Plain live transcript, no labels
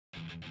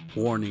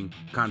Warning,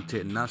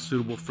 content not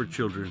suitable for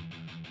children.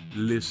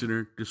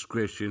 Listener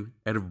discretion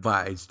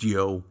advised,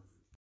 yo.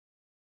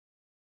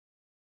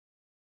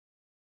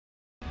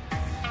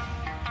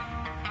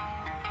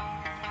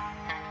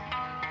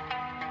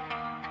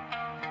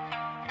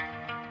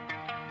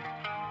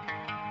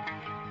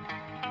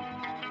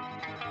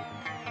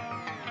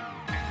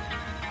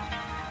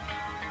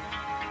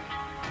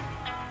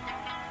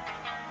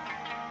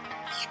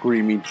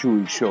 Screaming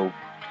Chewy Show,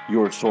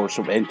 your source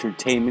of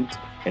entertainment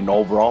and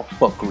overall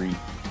fuckery.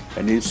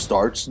 And it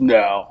starts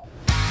now.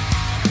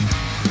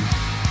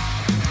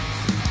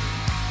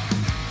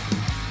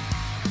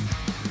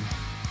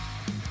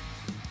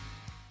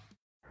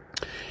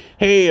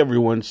 Hey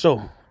everyone, so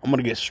I'm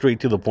gonna get straight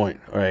to the point,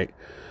 alright?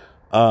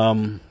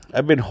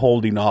 I've been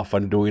holding off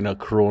on doing a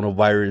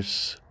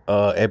coronavirus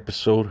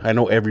episode. I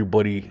know every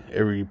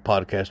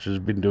podcaster has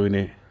been doing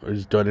it or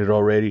has done it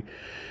already.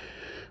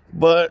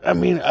 But, I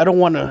mean, I don't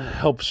want to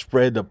help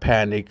spread the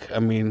panic. I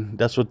mean,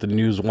 that's what the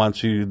media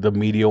wants you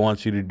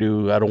to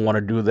do. I don't want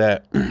to do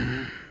that.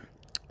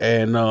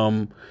 And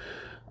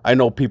I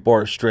know people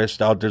are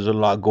stressed out. There's a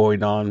lot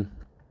going on.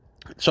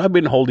 So I've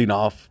been holding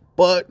off.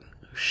 But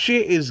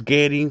shit is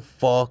getting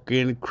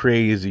fucking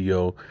crazy,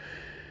 yo.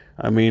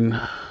 I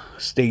mean,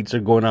 states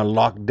are going on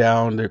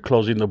lockdown. They're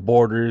closing the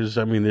borders.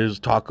 I mean, there's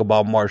talk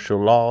about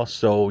martial law.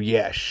 So,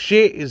 yeah,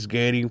 shit is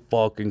getting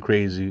fucking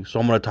crazy. So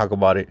I'm going to talk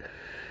about it.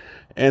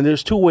 And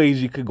there's two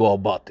ways you could go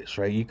about this,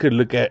 right? You could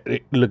look at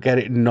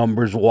it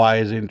numbers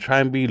wise and try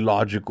and be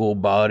logical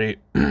about it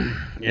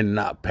and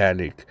not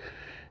panic.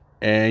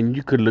 And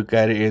you could look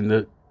at it in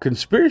the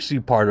conspiracy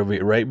part of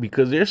it, right?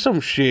 Because there's some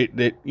shit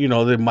that,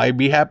 that might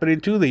be happening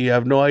too that you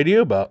have no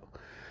idea about.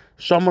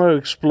 So I'm going to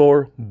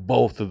explore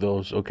both of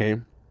those, okay?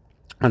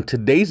 On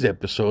today's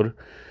episode,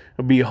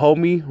 it'll be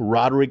homie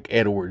Roderick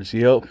Edwards.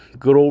 Yep,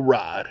 good old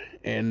Rod.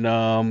 And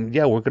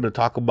we're going to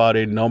talk about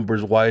it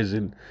numbers wise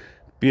and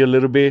be a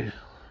little bit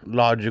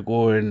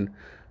logical, and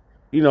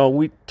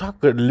we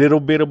talk a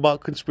little bit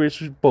about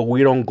conspiracies, but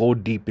we don't go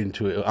deep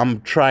into it. I'm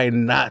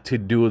trying not to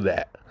do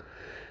that.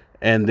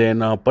 And then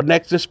but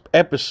this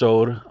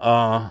episode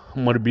I'm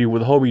going to be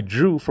with homie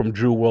Drew from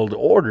Drew World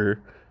Order,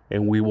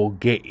 and we will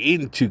get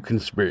into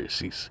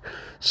conspiracies.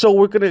 So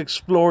we're going to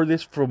explore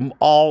this from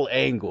all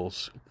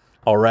angles.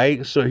 All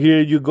right, so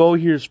here you go.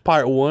 Here's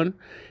part one,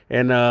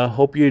 and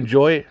hope you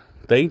enjoy it.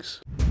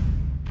 Thanks.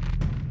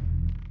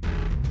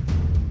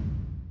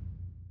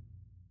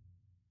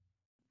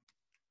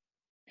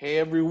 Hey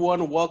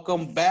everyone,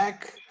 welcome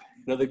back.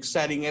 Another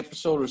exciting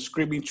episode of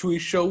Screaming Chewy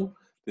Show.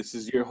 This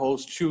is your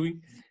host Chewy,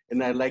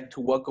 and I'd like to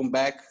welcome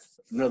back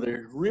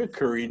another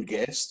recurring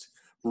guest,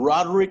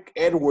 Roderick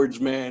Edwards,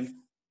 man.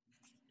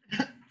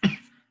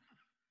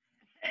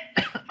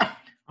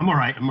 I'm all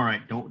right.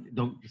 Don't.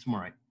 It's all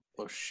right.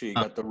 Oh shit,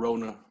 got the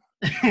Rona.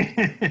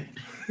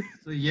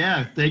 So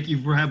yeah, thank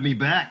you for having me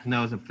back.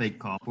 No, it's a fake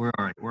cough. We're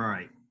all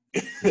right.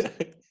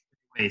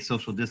 Hey,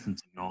 social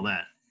distancing and all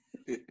that.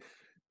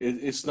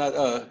 It's not.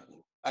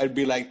 I'd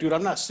be like, dude,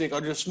 I'm not sick.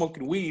 I'm just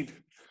smoking weed.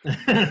 Tell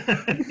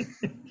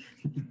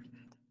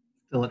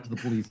it to the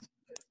police.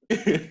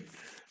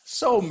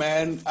 So,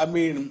 man, I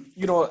mean,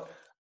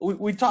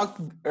 we talked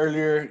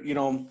earlier,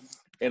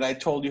 and I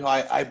told you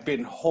how I've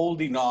been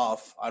holding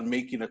off on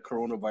making a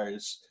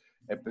coronavirus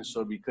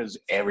episode because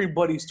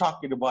everybody's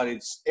talking about it.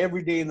 It's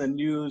every day in the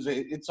news.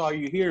 It's all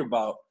you hear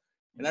about.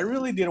 And I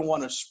really didn't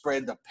want to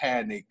spread the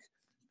panic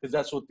because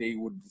that's what they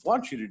would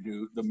want you to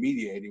do, the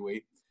media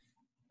anyway.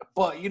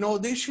 But,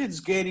 this shit's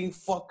getting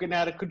fucking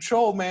out of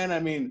control, man. I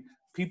mean,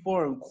 people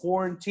are in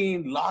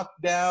quarantine,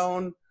 locked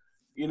down.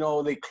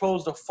 They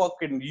closed the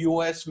fucking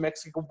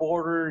U.S.-Mexico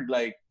border.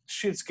 Like,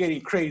 shit's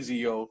getting crazy,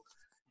 yo.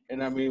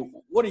 And, I mean,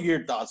 what are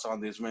your thoughts on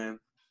this,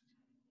 man?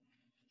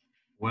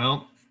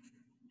 Well,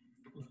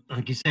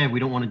 like you said,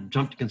 we don't want to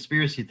jump to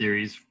conspiracy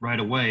theories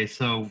right away.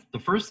 So the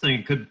first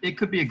thing, it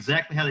could be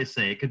exactly how they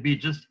say. It could be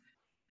just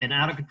an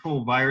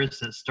out-of-control virus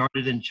that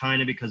started in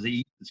China because they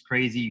eat this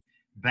crazy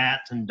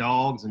bats and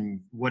dogs and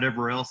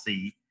whatever else they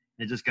eat.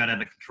 It just got out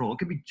of control. It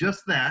could be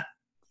just that,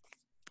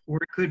 or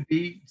it could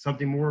be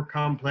something more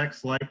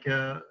complex like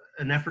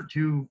an effort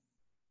to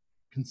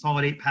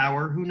consolidate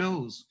power. Who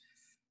knows?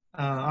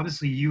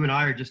 Obviously, you and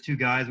I are just two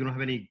guys. We don't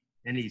have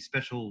any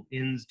special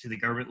ins to the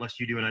government, unless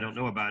you do and I don't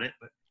know about it.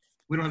 But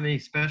we don't have any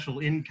special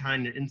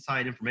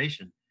inside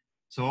information.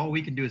 So all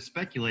we can do is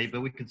speculate,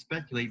 but we can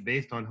speculate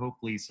based on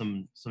hopefully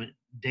some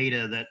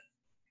data that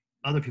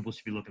other people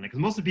should be looking at. Because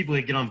most of the people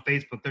that get on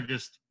Facebook, they're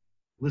just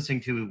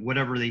listening to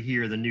whatever they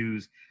hear, the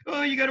news.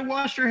 Oh, you got to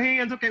wash your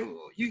hands. Okay,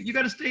 you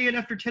got to stay in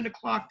after 10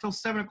 o'clock till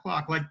 7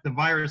 o'clock. Like the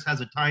virus has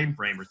a time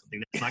frame or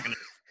something. That's not going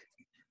to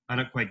 – I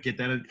don't quite get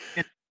that. And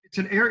it's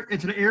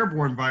an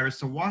airborne virus,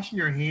 so washing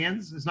your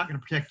hands is not going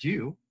to protect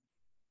you.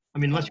 I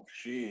mean, unless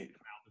you're mouth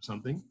or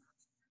something.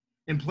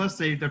 And plus,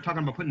 they're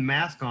talking about putting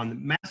masks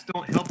on. Masks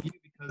don't help you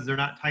because they're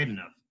not tight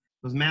enough.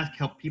 Those masks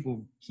help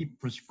people keep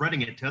from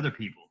spreading it to other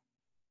people.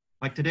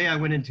 Like today, I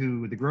went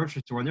into the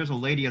grocery store, and there's a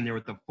lady in there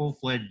with a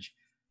full-fledged,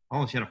 I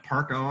don't know if she had a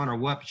parka on or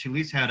what, but she at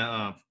least had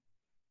a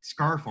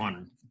scarf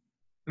on.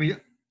 I mean,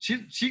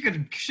 She could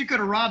have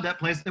robbed that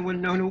place. They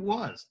wouldn't know who it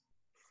was.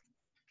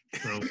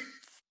 So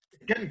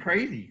it's getting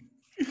crazy.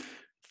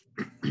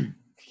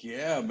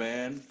 Yeah,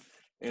 man.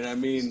 And I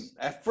mean,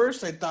 at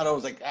first I thought I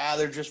was like,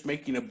 they're just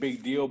making a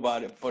big deal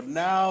about it. But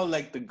now,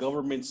 like, the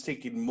government's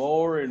taking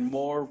more and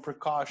more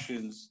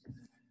precautions.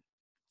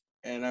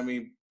 And I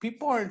mean,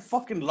 people are in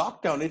fucking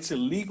lockdown. It's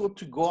illegal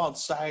to go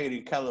outside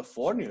in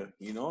California,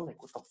 you know?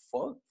 Like, what the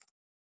fuck?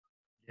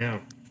 Yeah.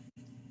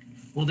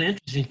 Well, the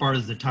interesting part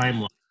is the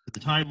timeline. The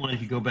timeline,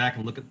 if you go back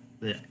and look at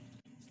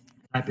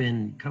type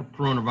in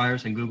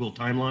coronavirus in Google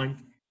timeline,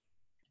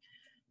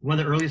 one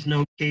of the earliest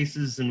known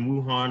cases in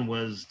Wuhan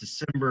was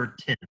December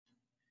 10th.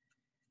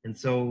 And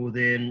so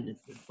then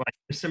by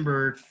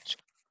December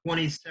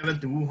 27th,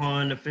 the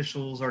Wuhan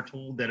officials are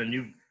told that a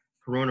new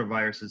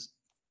coronavirus is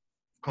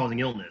causing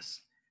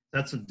illness.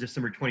 That's on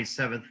December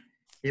 27th.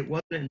 It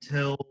wasn't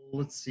until,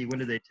 let's see, when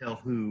did they tell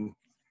who?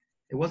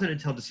 It wasn't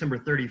until December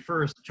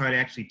 31st China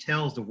actually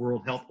tells the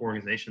World Health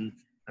Organization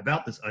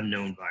about this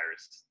unknown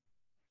virus.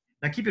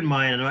 Now keep in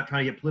mind, I'm not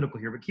trying to get political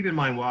here, but keep in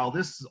mind while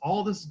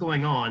all this is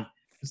going on,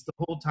 it's the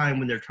whole time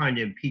when they're trying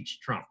to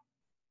impeach Trump.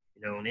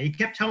 You know, and he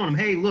kept telling them,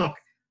 hey, look,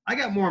 I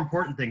got more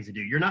important things to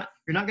do. You're not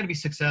going to be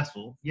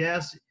successful.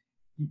 Yes,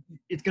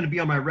 it's going to be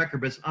on my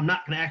record, but I'm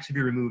not going to actually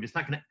be removed. It's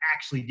not going to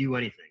actually do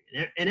anything.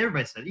 And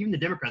everybody said, even the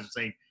Democrats are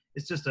saying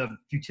it's just a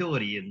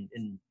futility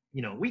and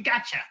you know, we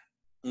gotcha.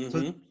 Mm-hmm.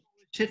 So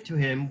shit to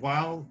him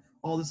while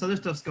all this other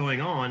stuff's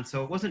going on.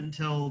 So it wasn't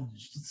until,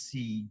 let's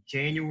see,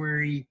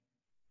 January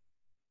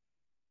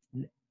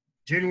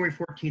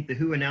 14th, the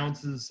WHO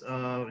announces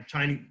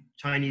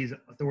Chinese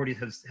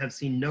authorities have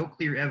seen no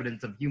clear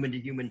evidence of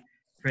human-to-human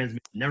transmission.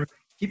 Never.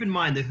 Keep in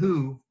mind the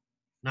WHO,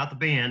 not the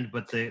band,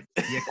 but the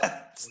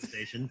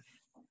organization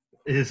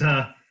is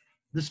they're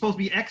supposed to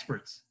be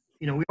experts.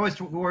 You know, we're always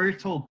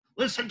told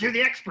listen to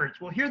the experts.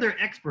 Well, here they're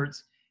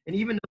experts, and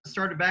even though it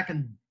started back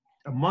in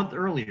a month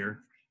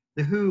earlier,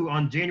 the WHO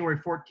on January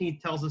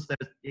 14th tells us that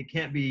it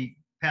can't be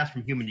passed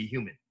from human to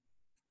human.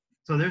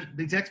 So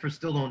these experts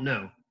still don't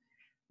know.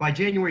 By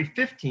January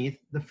 15th,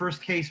 the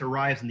first case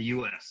arrives in the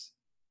U.S.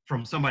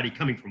 from somebody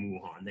coming from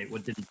Wuhan.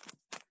 Didn't.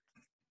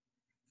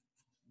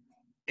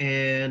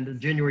 And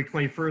January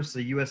 21st,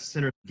 the U.S.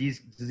 Center for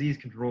Disease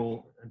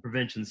Control and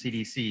Prevention,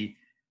 CDC,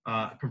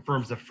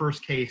 confirms the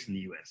first case in the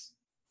U.S.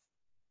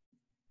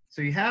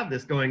 So you have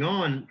this going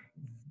on,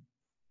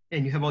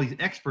 and you have all these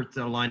experts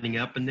that are lining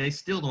up, and they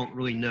still don't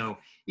really know.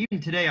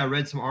 Even today, I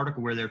read some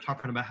article where they're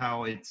talking about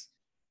how it's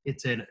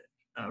a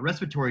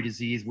respiratory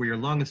disease where your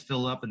lungs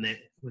fill up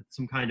with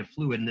some kind of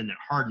fluid, and then it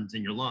hardens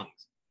in your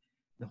lungs.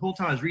 The whole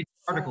time I was reading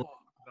an article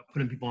about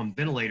putting people on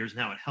ventilators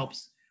and how it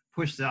helps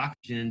push the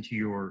oxygen into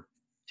your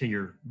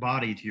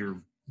body, to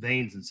your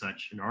veins and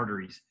such, and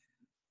arteries.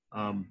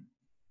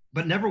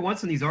 But never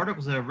once in these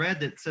articles that I've read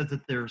that says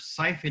that they're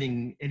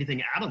siphoning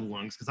anything out of the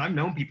lungs, because I've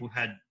known people who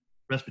had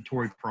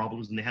respiratory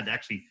problems and they had to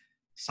actually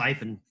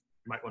siphon,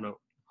 you might want to,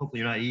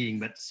 hopefully you're not eating,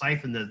 but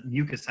siphon the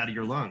mucus out of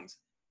your lungs.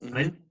 Mm-hmm.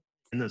 I didn't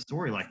in the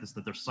story like this,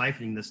 that they're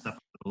siphoning this stuff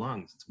out of the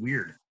lungs. It's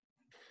weird.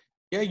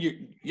 Yeah,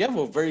 you have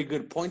a very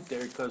good point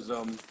there, because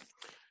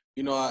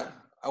you know,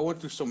 I went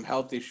through some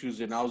health issues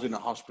and I was in the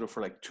hospital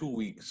for like 2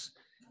 weeks,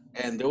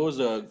 and there was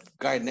a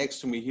guy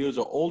next to me. He was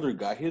an older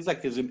guy. He was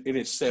like in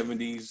his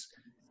 70s,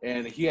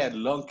 and he had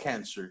lung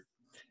cancer,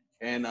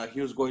 and he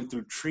was going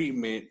through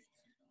treatment,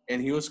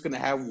 and he was going to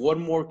have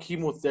one more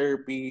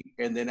chemotherapy,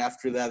 and then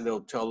after that they'll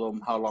tell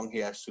him how long he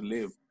has to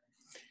live.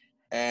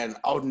 And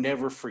I'll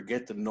never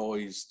forget the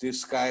noise.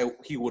 This guy,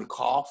 he would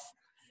cough,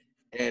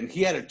 and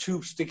he had a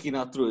tube sticking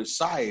out through his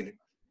side.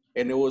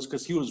 And it was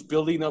because he was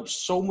building up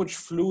so much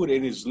fluid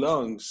in his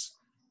lungs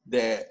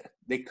that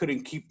they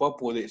couldn't keep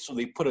up with it. So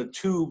they put a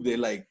tube that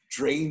like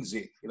drains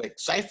it, like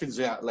siphons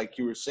it out, like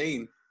you were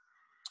saying.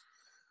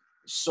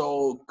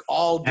 So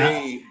all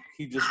day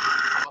he just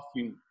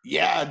coughing.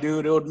 Yeah,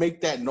 dude, it would make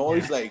that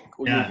noise like.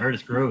 Yeah, I heard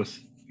it's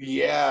gross.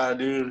 Yeah,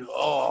 dude.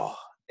 Oh.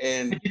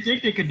 And you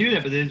think they could do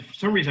that, but for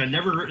some reason I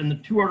never heard in the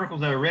 2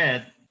 articles that I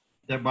read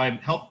that by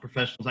health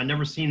professionals, I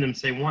never seen them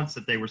say once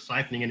that they were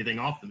siphoning anything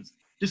off them. It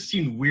just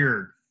seemed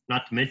weird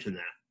not to mention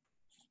that.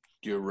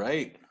 You're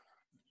right.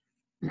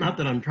 Not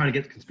that I'm trying to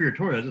get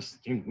conspiratorial, it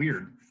just seemed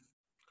weird.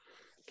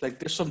 Like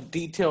there's some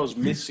details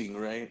missing,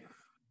 right?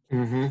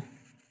 Mm-hmm.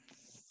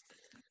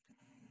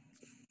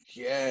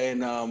 Yeah,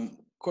 and of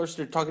course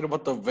they're talking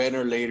about the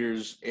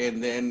ventilators,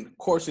 and then of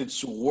course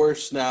it's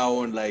worse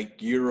now in like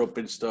Europe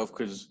and stuff,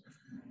 because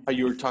how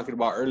you were talking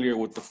about earlier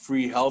with the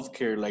free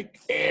healthcare,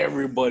 like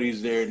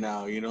everybody's there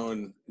now, you know,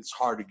 and it's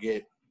hard to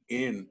get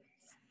in.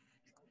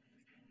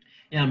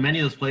 Yeah, many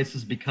of those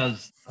places,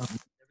 because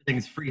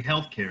everything's free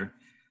healthcare,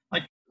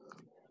 like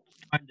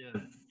trying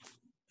to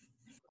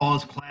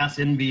cause class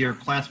envy or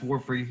class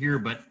warfare here,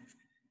 but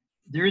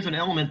there is an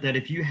element that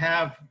if you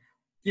have,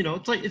 you know,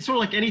 it's sort of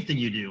like anything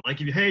you do. Like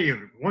if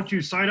once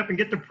you sign up and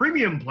get the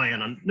premium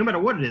plan, on no matter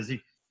what it is, you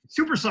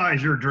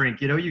supersize your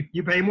drink, you know,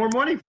 you pay more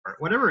money for it,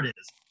 whatever it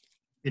is.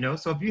 You know,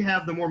 so if you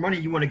have the more money,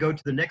 you want to go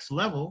to the next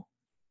level,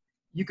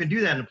 you can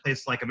do that in a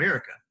place like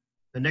America.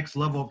 the next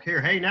level of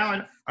care. Hey,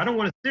 now I don't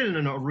want to sit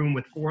in a room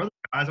with 4 other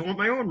guys. I want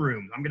my own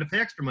room. I'm going to pay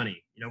extra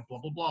money, blah,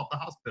 blah, blah, at the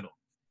hospital.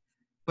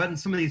 But in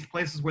some of these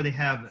places where they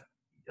have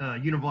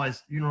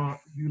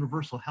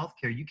universal health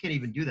care, you can't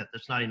even do that.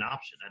 That's not an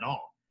option at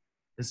all.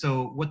 And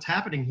so what's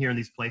happening here in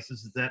these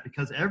places is that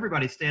because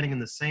everybody's standing in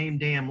the same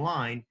damn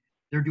line,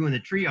 they're doing the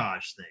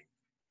triage thing,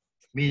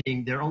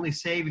 meaning they're only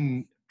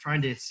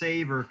trying to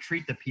save or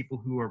treat the people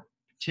who are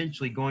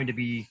potentially going to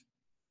be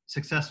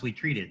successfully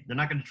treated. They're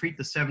not going to treat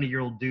the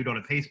 70-year-old dude on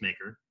a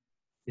pacemaker.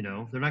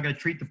 They're not going to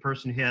treat the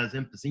person who has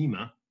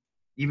emphysema,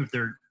 even if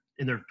they're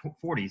in their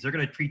 40s. They're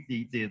going to treat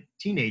the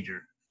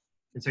teenager.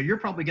 And so you're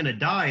probably going to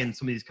die in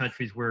some of these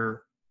countries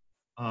where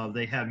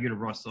they have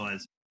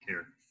universalized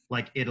care,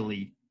 like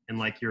Italy and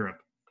like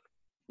Europe.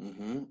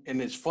 Mm-hmm.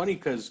 And it's funny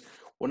because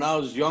when I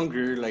was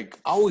younger, like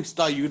I always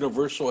thought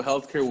universal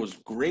healthcare was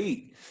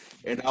great.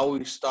 And I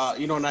always thought,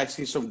 and I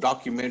see some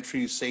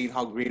documentaries saying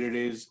how great it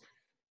is.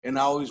 And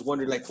I always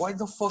wondered, like, why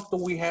the fuck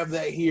don't we have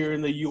that here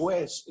in the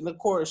U.S.? And of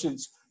course,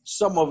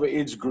 some of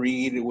it's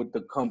greed with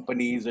the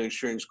companies, the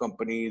insurance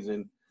companies.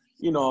 And,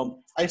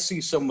 I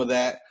see some of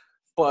that.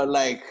 But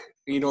like,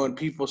 and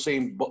people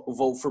saying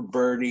vote for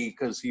Bernie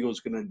because he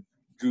was going to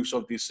do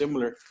something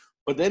similar.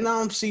 But then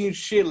now I'm seeing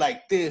shit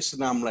like this,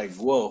 and I'm like,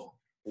 whoa,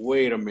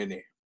 wait a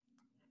minute.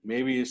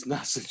 Maybe it's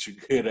not such a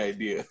good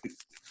idea.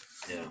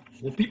 Yeah.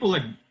 Well, people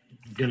are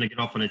going to get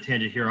off on a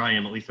tangent here. I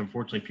am, at least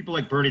unfortunately. People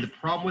like Bernie, the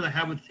problem I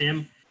have with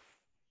him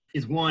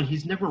is, one,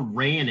 he's never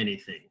ran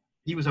anything.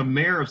 He was a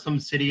mayor of some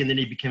city, and then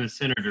he became a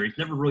senator. He's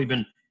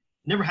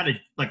never had a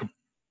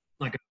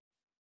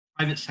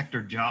private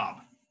sector job.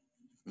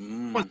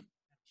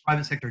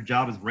 Private sector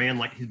job is ran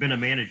like he's been a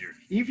manager.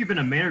 Even if you've been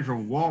a manager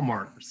of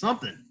Walmart or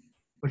something,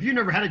 but if you've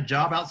never had a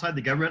job outside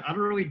the government, I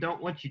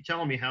don't want you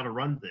telling me how to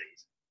run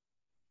things.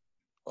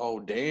 Oh,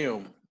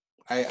 damn.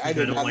 I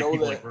did not know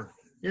that.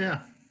 Yeah.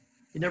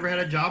 He never had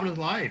a job in his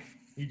life.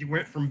 He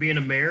went from being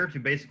a mayor to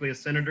basically a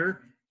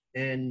senator,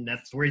 and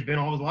that's where he's been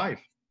all his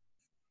life.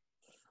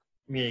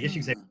 I mean, I guess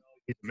you could say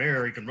he's a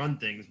mayor, he can run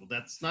things. Well,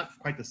 that's not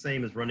quite the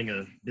same as running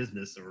a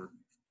business or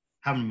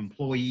having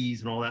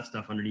employees and all that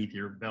stuff underneath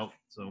your belt.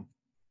 So,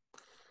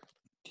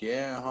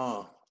 yeah,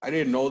 huh? I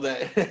didn't know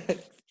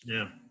that.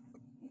 yeah.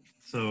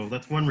 So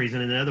that's one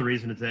reason. And the other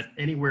reason is that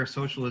anywhere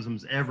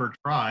socialism's ever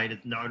tried, it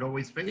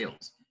always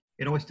fails.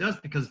 It always does,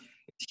 because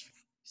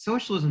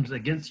socialism's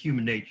against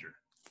human nature.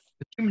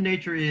 Human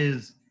nature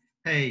is,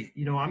 hey,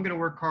 I'm going to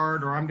work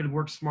hard, or I'm going to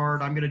work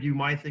smart. I'm going to do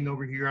my thing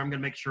over here. I'm going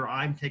to make sure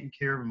I'm taking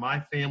care of my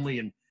family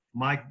and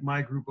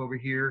my group over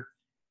here.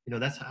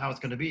 That's how it's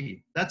going to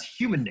be. That's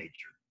human nature.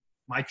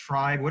 My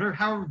tribe, whatever,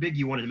 however big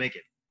you wanted to make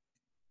it.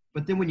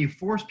 But then when you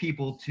force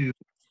people to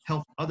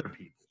help other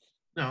people,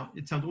 now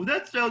it sounds, well,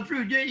 that sounds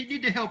rude. Yeah, you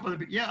need to help other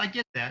people. Yeah, I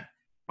get that.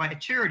 By a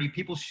charity,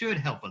 people should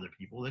help other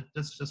people.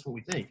 That's just what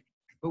we think.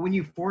 But when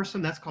you force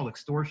them, that's called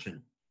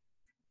extortion.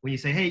 When you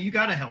say, hey, you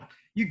got to help.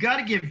 You got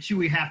to give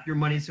Chewy half your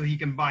money so he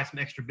can buy some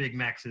extra Big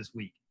Macs this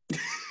week.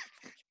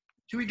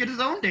 Chewy get his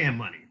own damn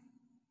money.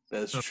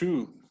 That's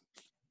true.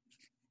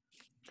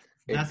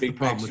 That's Big the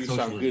problem Macs with do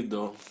socialism. sound good,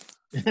 though.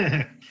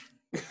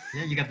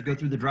 Yeah, you got to go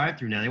through the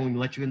drive-through now. They won't even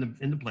let you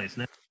in the place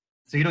now.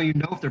 So you don't even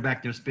know if they're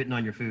back there spitting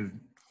on your food.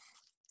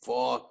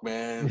 Fuck,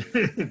 man.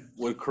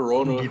 With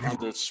Corona on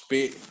the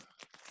spit.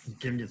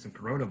 Giving you some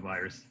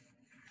coronavirus.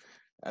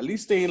 At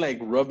least they ain't like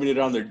rubbing it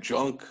on their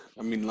junk.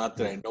 I mean, not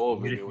that I know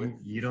of anyway.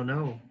 You don't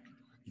know.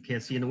 You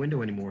can't see in the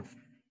window anymore.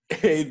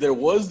 Hey, there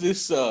was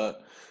this, I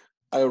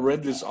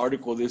read this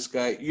article, this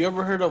guy. You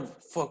ever heard of,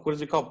 what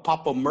is it called?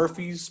 Papa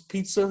Murphy's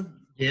Pizza?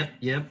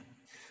 Yep.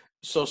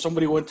 So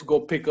somebody went to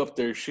go pick up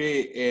their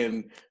shit,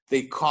 and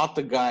they caught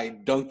the guy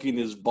dunking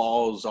his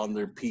balls on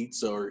their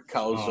pizza or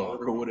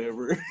calzone or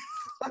whatever.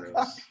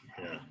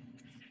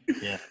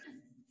 Yeah.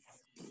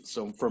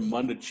 Some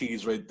Fermunda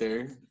cheese right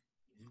there.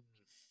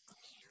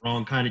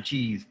 Wrong kind of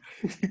cheese.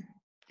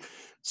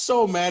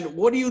 So, man,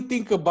 what do you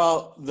think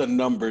about the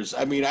numbers?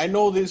 I mean, I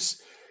know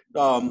this,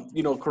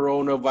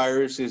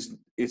 coronavirus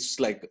it's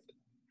like,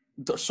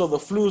 so the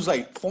flu is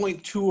like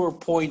 0.2 or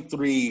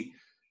 0.3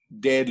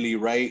 deadly,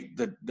 right?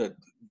 The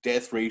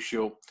death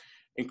ratio.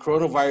 And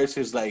coronavirus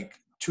is like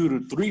 2 to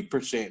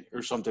 3%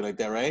 or something like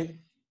that, right?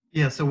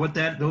 Yeah. So what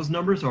those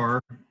numbers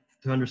are,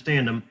 to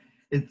understand them,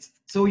 it's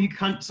so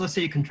let's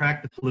say you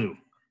contract the flu.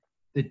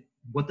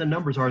 What the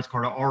numbers are is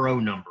called an RO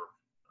number,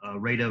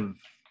 rate of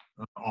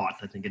aught,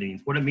 I think it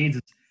means. What it means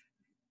is,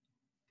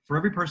 for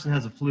every person that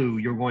has a flu,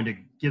 you're going to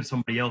give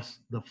somebody else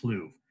the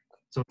flu.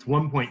 So it's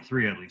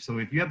 1.3 at least. So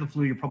if you have the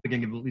flu, you're probably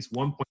going to give at least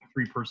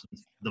 1.3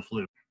 persons the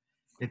flu.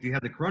 If you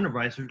have the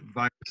coronavirus,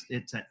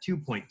 it's at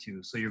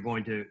 2.2. So you're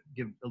going to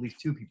give at least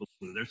 2 people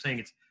the flu. They're saying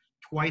it's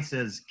twice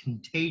as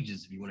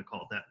contagious, if you want to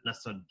call it that. Not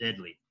so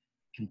deadly.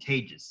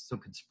 Contagious. So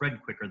it could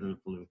spread quicker than the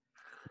flu.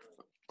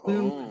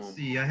 Let's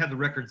see. I have the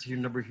records here,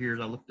 number here.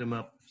 I looked them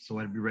up, so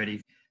I'd be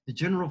ready. The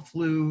general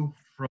flu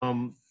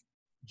from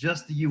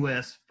just the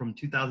U.S. from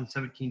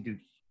 2017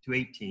 to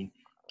 18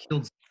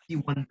 killed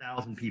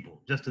 61,000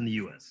 people just in the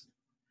U.S.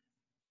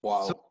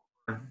 Wow.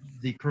 So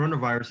the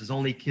coronavirus has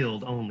only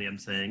killed, I'm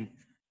saying,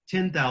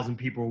 10,000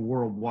 people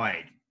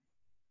worldwide.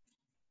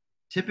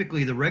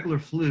 Typically, the regular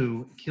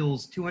flu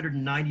kills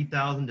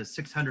 290,000 to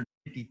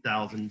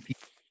 650,000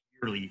 people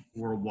yearly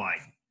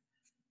worldwide.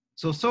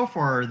 So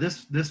far,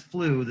 this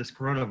flu, this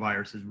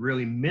coronavirus, is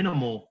really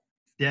minimal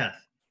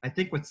death. I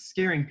think what's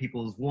scaring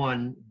people is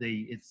one,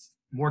 it's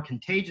more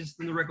contagious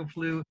than the regular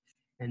flu,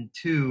 and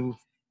two,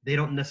 they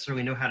don't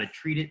necessarily know how to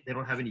treat it. They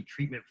don't have any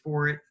treatment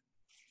for it.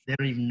 They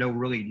don't even know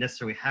really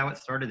necessarily how it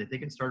started. They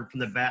think it started from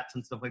the bats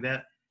and stuff like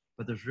that,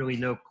 but there's really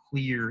no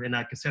clear. And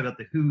like I said, about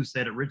the WHO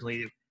said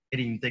originally, they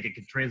didn't even think it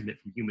could transmit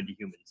from human to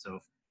human. So,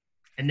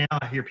 and now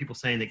I hear people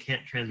saying they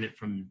can't transmit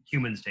from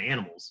humans to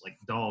animals, like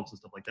dogs and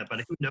stuff like that.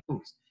 But who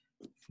knows?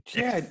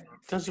 Yeah, it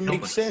doesn't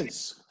make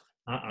sense.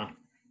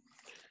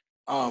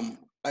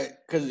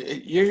 Because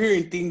you're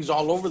hearing things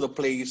all over the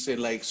place,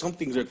 and like some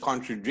things are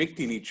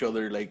contradicting each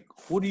other. Like,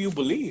 who do you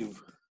believe?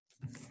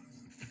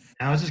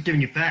 I was just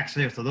giving you facts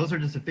there. So those are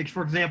just a fix.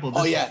 For example,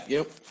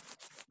 this,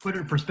 put it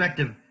in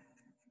perspective.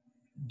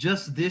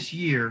 Just this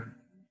year,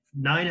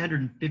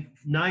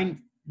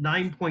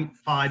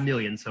 9.5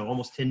 million, so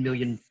almost 10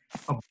 million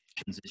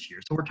abortions this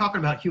year. So we're talking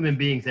about human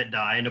beings that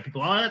die. I know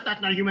people,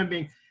 that's not a human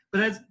being,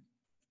 but as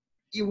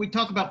we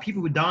talk about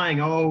people who are dying.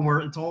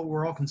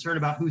 We're all concerned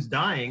about who's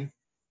dying.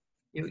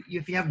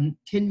 If you have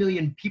 10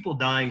 million people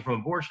dying from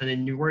abortion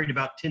and you're worried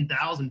about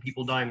 10,000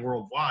 people dying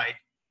worldwide,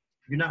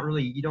 you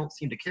don't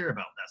seem to care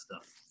about that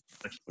stuff.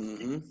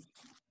 Mm-hmm.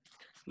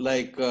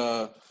 Like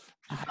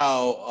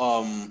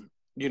how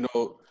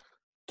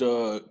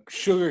the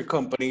sugar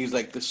companies,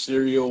 like the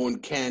cereal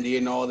and candy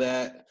and all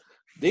that,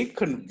 they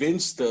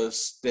convinced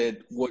us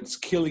that what's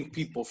killing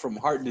people from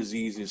heart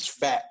disease is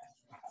fat.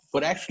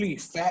 But actually,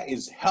 fat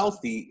is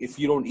healthy if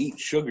you don't eat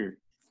sugar.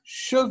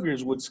 Sugar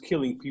is what's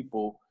killing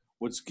people,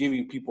 what's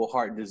giving people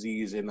heart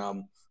disease and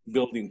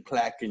building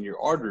plaque in your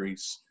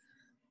arteries.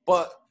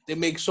 But they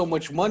make so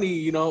much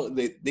money,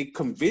 they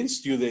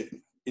convinced you that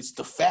it's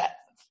the fat.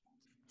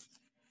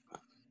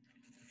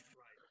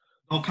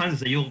 All kinds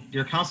of things.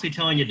 You're constantly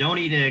telling you, don't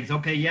eat eggs.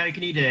 Okay, yeah, you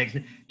can eat eggs.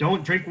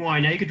 Don't drink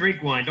wine. Now you can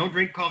drink wine. Don't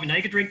drink coffee. Now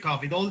you can drink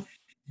coffee.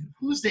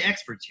 Who's the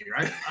experts here?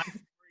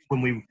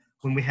 When we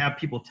have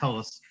people tell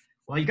us,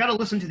 well, you got to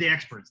listen to the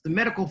experts, the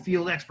medical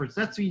field experts.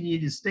 That's what you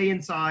need to stay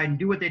inside and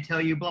do what they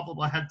tell you, blah, blah,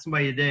 blah. I had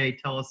somebody today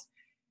tell us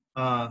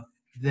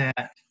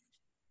that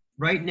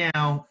right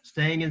now,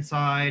 staying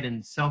inside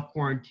and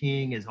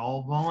self-quarantining is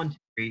all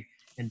voluntary,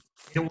 and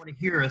they don't want to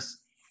hear us,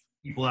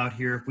 people out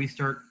here,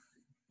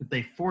 if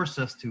they force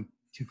us to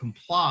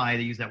comply,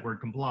 they use that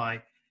word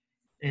comply,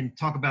 and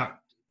talk about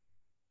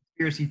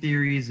conspiracy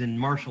theories and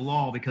martial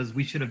law because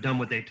we should have done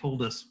what they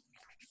told us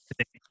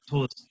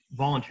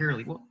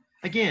voluntarily. Well,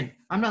 again,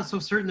 I'm not so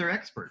certain they're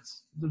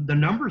experts. The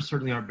numbers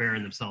certainly aren't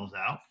bearing themselves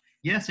out.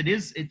 Yes, it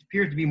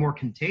appears to be more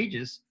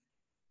contagious,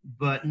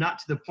 but not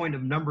to the point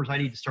of numbers I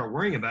need to start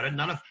worrying about it.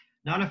 Not if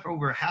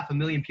over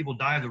 500,000 people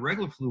die of the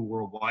regular flu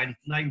worldwide.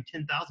 Not even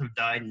 10,000 have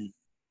died. And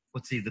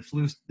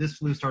this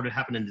flu started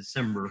happening in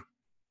December,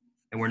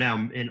 and we're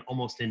now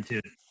almost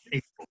into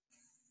April.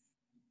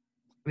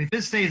 If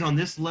it stays on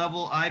this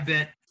level, I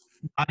bet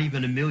not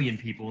even 1 million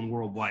people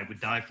worldwide would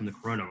die from the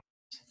coronavirus.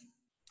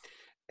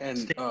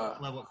 And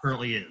level it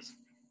currently is.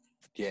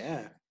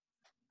 Yeah. I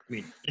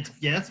mean,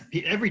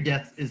 every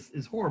death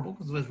is horrible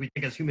because as we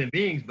think as human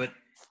beings, but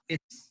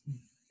it's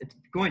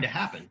going to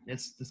happen.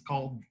 It's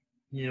called,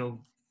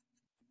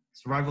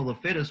 survival of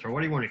the fittest, or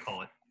what do you want to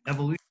call it?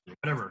 Evolution,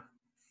 whatever.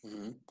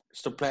 Mm-hmm.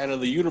 It's the plan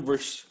of the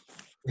universe.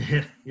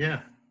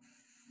 Yeah.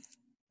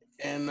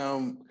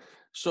 And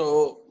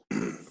so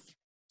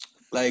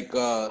like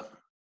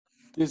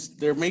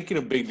they're making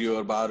a big deal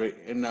about it,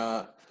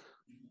 and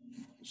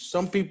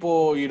some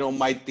people,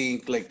 might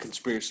think, like,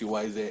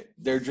 conspiracy-wise, that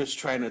they're just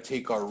trying to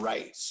take our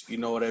rights. You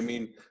know what I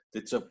mean?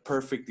 It's a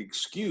perfect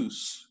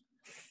excuse.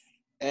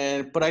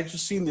 But I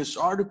just seen this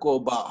article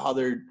about how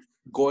they're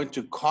going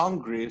to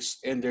Congress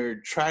and they're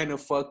trying to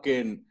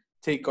fucking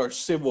take our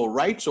civil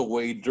rights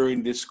away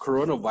during this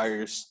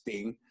coronavirus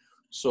thing.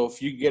 So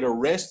if you get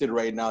arrested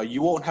right now,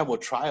 you won't have a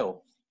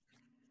trial.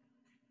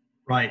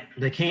 Right.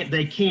 They're giving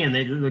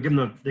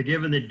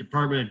the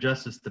Department of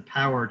Justice the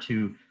power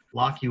to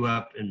lock you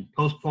up and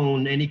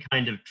postpone any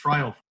kind of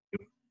trial for you.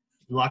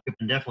 Lock up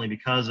indefinitely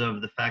because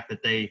of the fact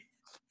that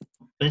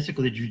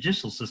basically the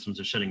judicial systems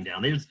are shutting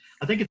down.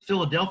 I think it's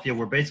Philadelphia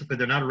where basically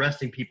they're not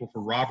arresting people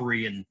for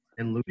robbery and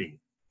looting.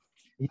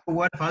 You know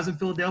what? If I was in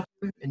Philadelphia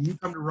and you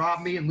come to rob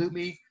me and loot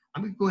me,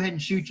 I'm going to go ahead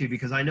and shoot you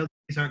because I know the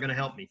police aren't going to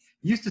help me.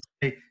 You used to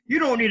say, you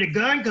don't need a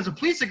gun because the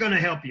police are going to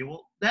help you.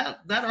 Well,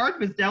 that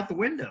argument's out the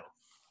window.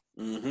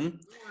 Mm-hmm.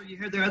 Or you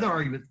hear their other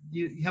argument.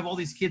 You have all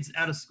these kids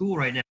out of school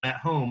right now at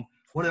home.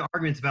 One of the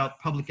arguments about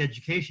public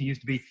education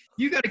used to be,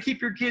 you got to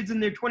keep your kids in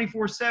there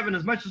 24/7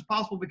 as much as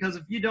possible because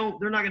if you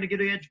don't, they're not going to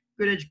get a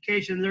good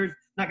education. They're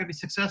not going to be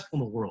successful in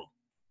the world.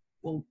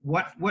 Well,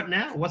 what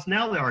now? What's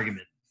now the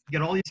argument? You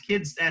got all these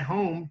kids at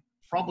home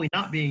probably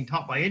not being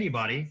taught by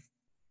anybody.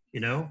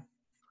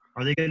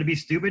 Are they going to be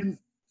stupid?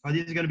 Are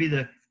these going to be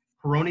the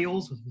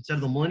perennials instead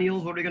of the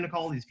millennials? What are they going to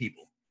call these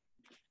people?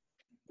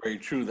 Very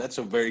true. That's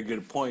a very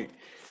good point.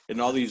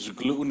 and all these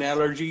gluten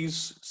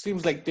allergies,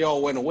 seems like they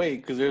all went away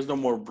because there's no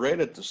more bread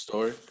at the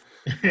store.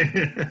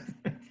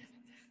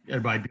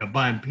 Everybody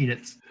buying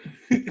peanuts.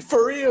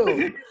 For real.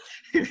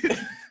 The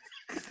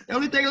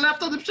only thing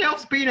left on the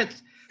shelves,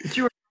 peanuts. But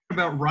you were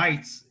talking about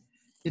rights.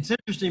 It's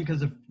interesting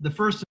because the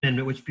First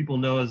Amendment, which people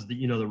know as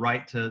the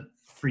right to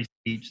free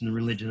speech and the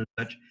religion and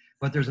such,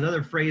 but there's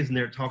another phrase in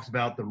there that talks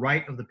about the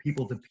right of the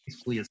people to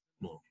peacefully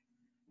assemble,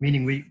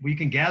 meaning we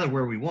can gather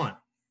where we want.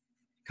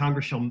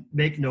 Congress shall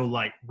make no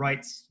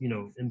rights,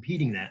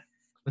 impeding that.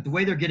 But the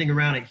way they're getting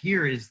around it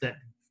here is that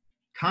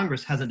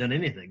Congress hasn't done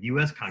anything.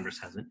 U.S. Congress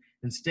hasn't.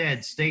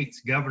 Instead, states,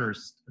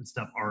 governors and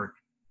stuff are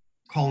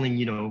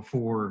calling,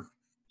 for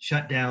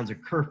shutdowns or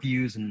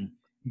curfews, and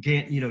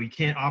you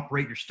can't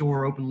operate your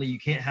store openly. You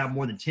can't have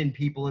more than 10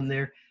 people in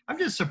there. I'm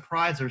just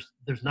surprised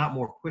there's not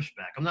more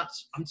pushback.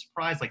 I'm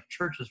surprised, like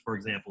churches, for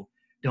example,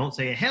 don't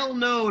say, hell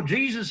no,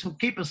 Jesus will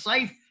keep us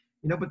safe.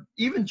 But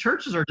even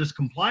churches are just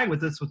complying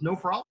with this with no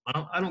problem.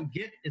 I don't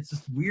get. It's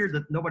just weird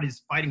that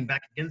nobody's fighting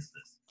back against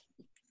this.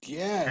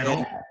 Yeah. At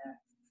all.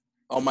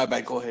 Oh, my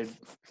bad. Go ahead.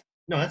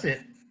 No, that's it.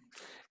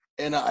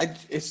 And I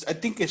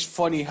think it's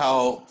funny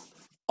how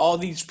all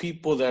these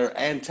people that are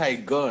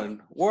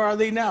anti-gun, where are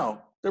they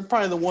now? They're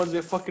probably the ones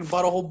that fucking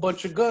bought a whole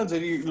bunch of guns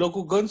at your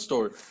local gun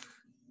store.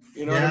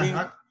 You know what I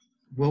mean?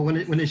 Well,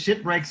 when the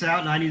shit breaks out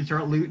and I need to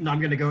start looting, I'm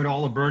going to go to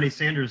all the Bernie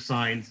Sanders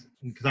signs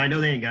because I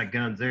know they ain't got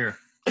guns there.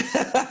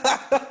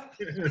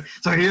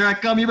 So here I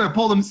come. You better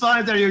pull them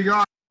signs out of your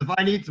yard. If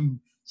I need some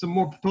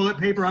more toilet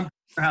paper, I'm to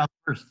your house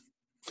first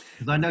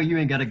because I know you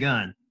ain't got a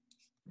gun.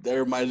 That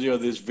reminds me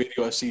of this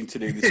video I seen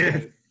today. This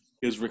guy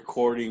is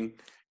recording,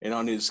 and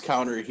on his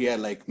counter he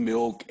had like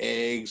milk,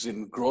 eggs,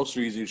 and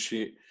groceries and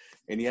shit.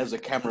 And he has a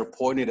camera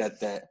pointed at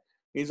that.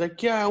 He's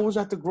like, "Yeah, I was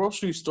at the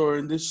grocery store,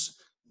 and this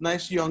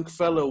nice young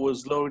fellow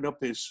was loading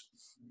up his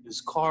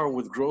car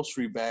with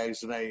grocery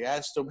bags, and I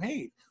asked him,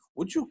 hey,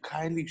 would you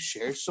kindly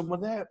share some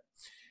of that?"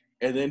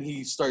 And then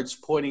he starts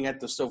pointing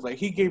at the stuff like,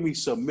 he gave me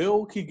some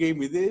milk, he gave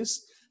me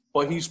this,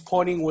 but he's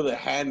pointing with a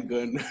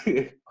handgun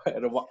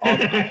at all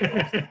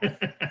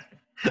the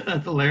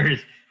That's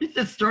hilarious. He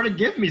just started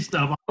giving me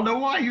stuff. I don't know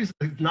why. He was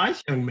a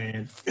nice young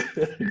man.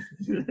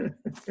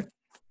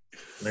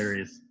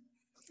 Hilarious.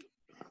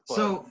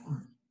 So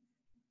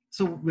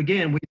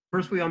again,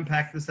 we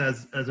unpack this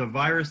as a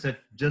virus that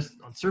just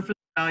on surface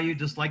value,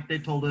 just like they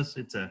told us,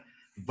 it's a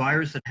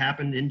virus that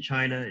happened in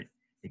China.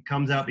 It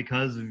comes out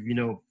because of,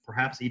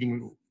 perhaps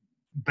eating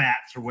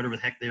bats or whatever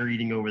the heck they're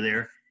eating over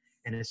there.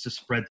 And it's just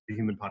spread to the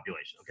human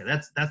population. Okay,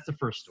 that's the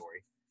first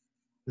story.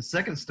 The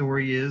second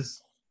story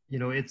is,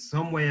 it's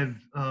some way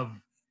of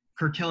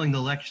curtailing the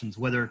elections,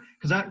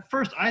 because at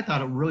first I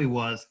thought it really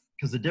was,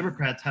 because the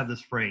Democrats have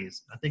this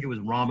phrase. I think it was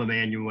Rahm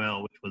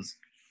Emanuel, which was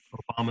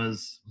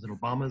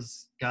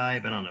Obama's guy?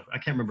 But I don't know. I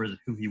can't remember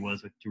who he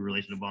was to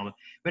relation to Obama.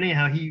 But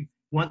anyhow, he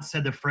once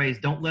said the phrase,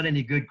 "Don't let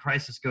any good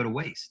crisis go to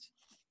waste."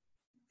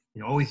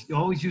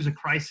 Always use a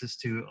crisis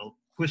to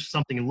push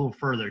something a little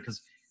further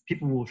because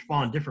people will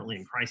respond differently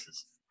in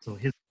crisis. So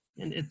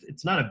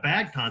it's not a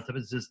bad concept.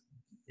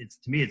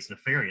 To me, it's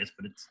nefarious,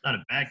 but it's not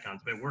a bad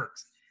concept. It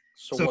works.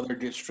 So when they're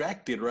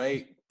distracted,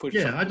 right?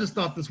 I just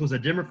thought this was a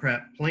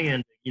Democrat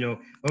plan.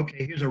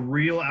 Okay, here's a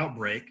real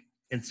outbreak,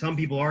 and some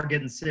people are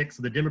getting sick,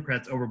 so the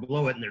Democrats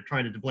overblow it, and they're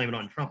trying to blame it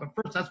on Trump. At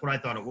first, that's what I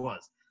thought it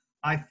was.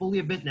 I fully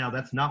admit now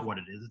that's not what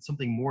it is. It's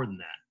something more than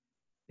that.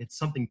 It's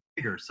something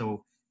bigger.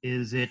 So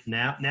is it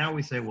now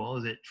we say, well,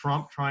 is it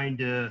Trump trying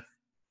to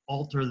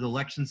alter the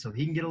election so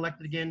he can get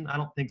elected again? I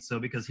don't think so,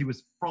 because he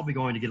was probably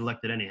going to get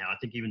elected anyhow. I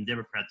think even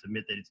Democrats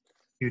admit that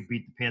he would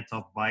beat the pants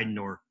off Biden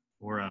or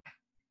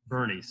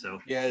Bernie. So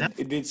yeah,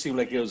 it did seem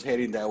like it was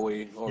heading that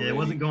way already. Yeah, it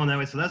wasn't going that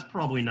way. So that's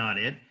probably not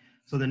it.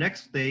 So the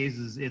next phase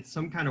is it's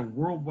some kind of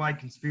worldwide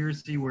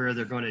conspiracy where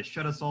they're going to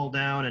shut us all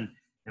down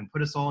and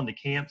put us all into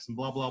camps and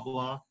blah, blah,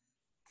 blah.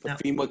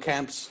 FEMA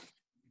camps.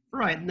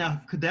 Right.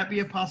 Now, could that be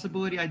a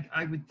possibility?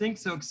 I would think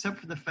so, except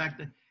for the fact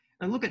that,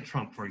 and look at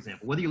Trump, for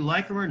example. Whether you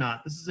like him or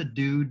not, this is a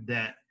dude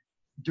that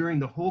during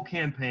the whole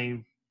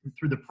campaign,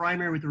 through the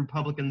primary with the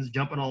Republicans,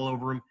 jumping all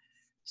over him,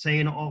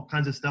 saying all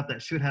kinds of stuff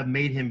that should have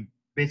made him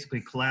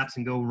basically collapse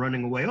and go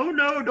running away. Oh,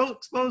 no, don't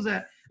expose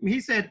that. I mean, he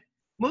said,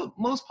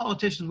 most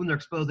politicians, when they're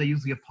exposed, they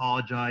usually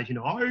apologize.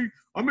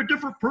 I'm a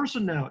different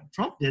person now.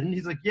 Trump didn't.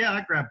 He's like, yeah,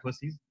 I grab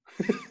pussies.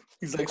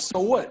 He's like, so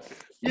what?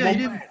 Yeah, he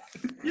didn't.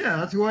 Yeah,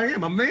 that's who I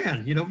am. I'm a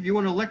man. You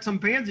want to elect some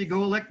pansy,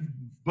 go elect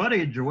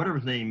Buttigieg or whatever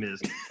his name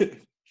is.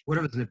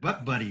 Whatever his name,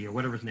 Buddy or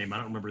whatever his name. I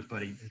don't remember his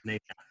name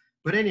now.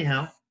 But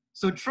anyhow,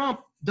 so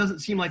Trump doesn't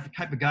seem like the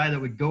type of guy that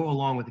would go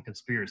along with the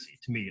conspiracy,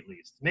 to me at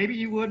least. Maybe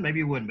he would, maybe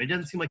he wouldn't. But it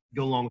doesn't seem like he'd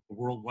go along with the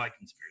worldwide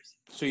conspiracy.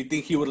 So you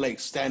think he would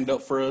stand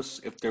up for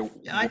us if there?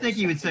 Yeah, I think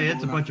he would say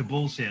it's a bunch of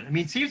bullshit. I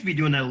mean, he seems to be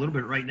doing that a little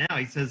bit right now.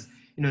 He says,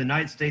 the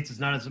United States is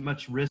not as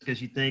much risk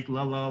as you think.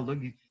 Look,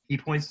 he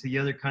points to the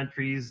other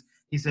countries.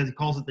 He says he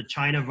calls it the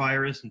China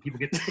virus, and people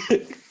get.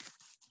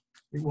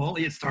 Well,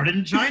 it started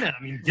in China.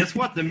 I mean, guess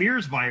what? The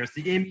MERS virus,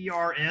 the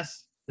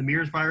MERS, the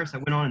MERS virus that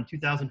went on in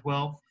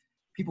 2012.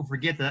 People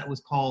forget that was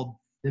called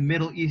the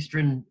Middle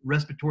Eastern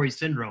respiratory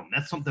syndrome.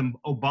 That's something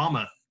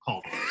Obama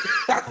called it.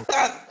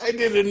 I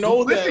didn't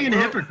know Quit that. being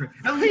bro. hypocrite.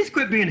 At least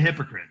quit being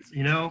hypocrites.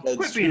 That's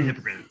Quit being true.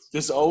 hypocrites.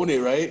 Just own it,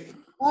 right?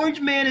 Orange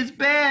man is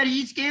bad.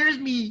 He scares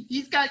me.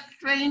 He's got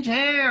strange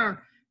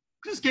hair.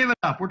 Just give it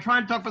up. We're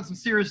trying to talk about some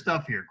serious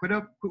stuff here. Quit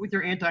with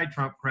your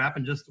anti-Trump crap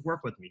and just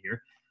work with me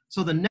here.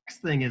 So the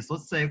next thing is,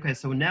 let's say, okay,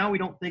 so now we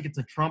don't think it's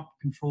a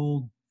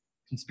Trump-controlled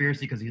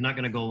conspiracy because he's not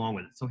going to go along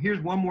with it. So here's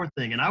one more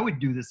thing, and I would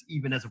do this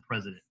even as a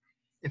president.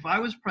 If I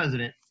was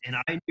president and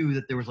I knew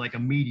that there was like a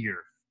meteor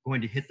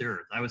going to hit the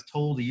Earth, I was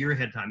told a year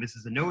ahead of time, this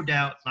is a no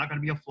doubt, it's not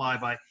going to be a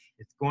flyby,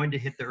 it's going to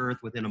hit the Earth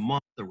within a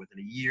month or within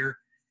a year,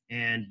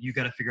 and you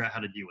got to figure out how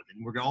to deal with it.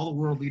 And all the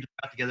world leaders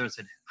got together and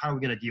said, how are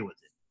we going to deal with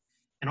it?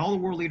 And all the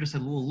world leaders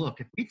said, well, look,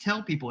 if we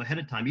tell people ahead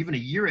of time, even a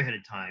year ahead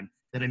of time,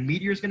 that a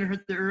meteor is going to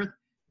hit the Earth,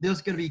 there's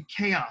going to be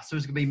chaos.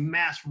 There's going to be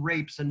mass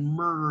rapes and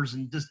murders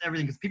and just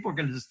everything because people are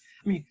going to just,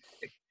 I mean,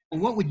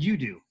 what would you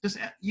do? Just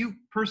you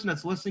person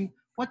that's listening,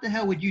 what the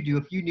hell would you do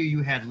if you knew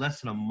you had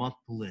less than a month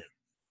to live?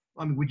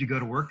 I mean, would you go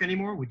to work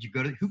anymore? Would you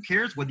go to, who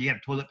cares whether you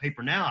have toilet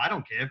paper now? I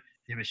don't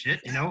give a shit,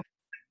 or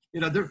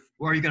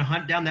are you going to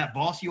hunt down that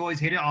boss you always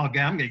hated? Oh, God,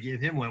 I'm going to give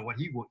him what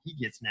he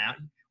gets now.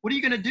 What are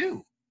you going to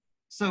do?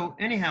 So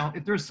anyhow,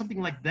 if there's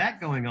something like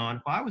that going on,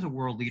 if I was a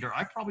world leader,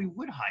 I probably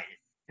would hide it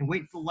and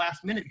wait for the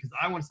last minute because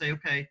I want to say,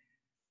 okay,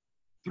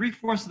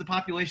 3/4 of the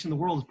population of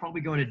the world is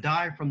probably going to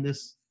die from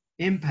this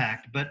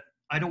impact, but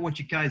I don't want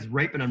you guys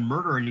raping and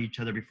murdering each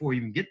other before you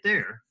even get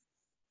there.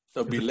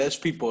 There'll be less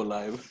people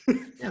alive.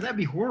 Yeah, that'd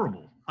be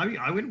horrible. I mean,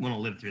 I wouldn't want to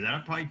live through that.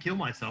 I'd probably kill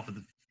myself.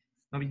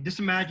 I mean, just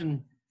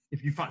imagine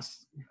if you find,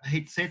 I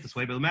hate to say it this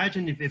way, but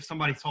imagine if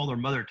somebody saw their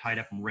mother tied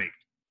up and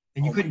raped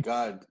and you couldn't,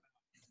 God.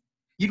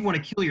 You'd want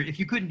to kill if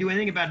you couldn't do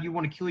anything about it, you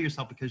want to kill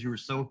yourself because you were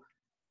so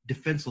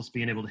defenseless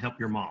being able to help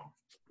your mom.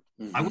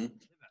 Mm-hmm. I wouldn't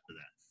live after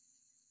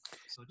that.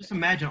 So just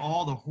imagine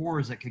all the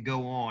horrors that could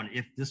go on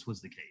if this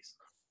was the case.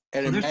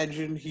 And so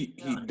imagine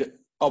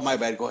oh, my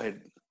bad. Go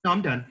ahead. No,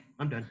 I'm done.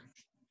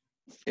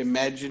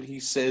 Imagine he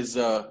says,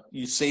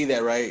 you say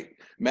that, right?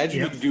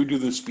 Imagine you do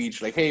the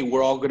speech like, hey,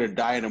 we're all going to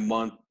die in a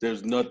month.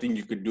 There's nothing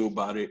you could do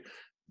about it.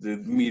 The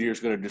meteor's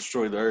going to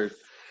destroy the Earth.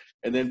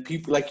 And then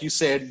people, like you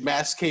said,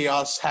 mass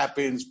chaos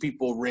happens.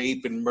 People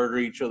rape and murder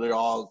each other.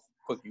 All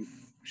fucking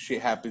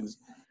shit happens.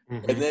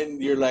 Mm-hmm. And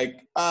then you're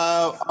like,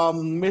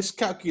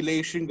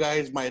 miscalculation,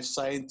 guys. My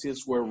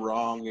scientists were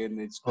wrong, and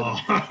it's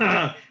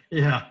gonna.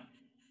 Yeah.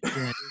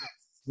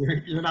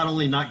 You're not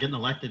only not getting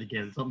elected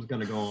again. Something's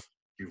gonna go on.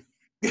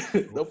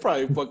 They'll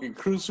probably fucking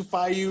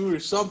crucify you or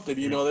something.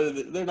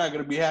 They're not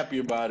gonna be happy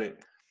about it.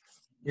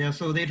 Yeah.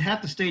 So they'd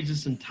have to stage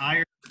this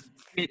entire.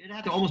 It'd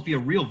have to almost be a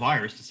real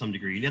virus to some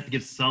degree. You'd have to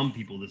give some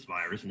people this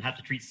virus and have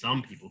to treat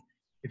some people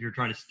if you're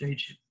trying to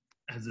stage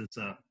it as it's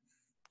a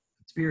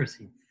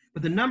conspiracy.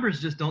 But the numbers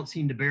just don't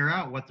seem to bear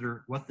out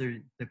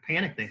the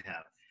panic they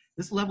have.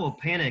 This level of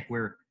panic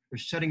where they're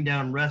shutting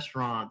down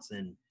restaurants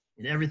and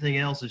everything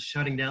else is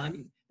shutting down. I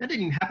mean, that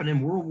didn't even happen in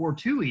World War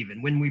II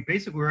even, when we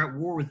basically were at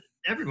war with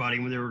everybody,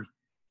 when there were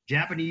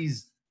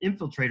Japanese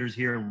infiltrators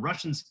here and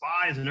Russian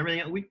spies and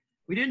everything else.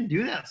 We didn't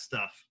do that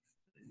stuff.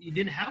 You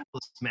didn't have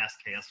this mass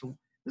chaos. So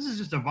this is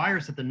just a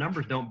virus that the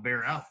numbers don't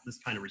bear out this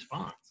kind of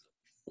response.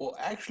 Well,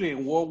 actually,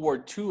 in World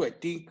War II, I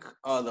think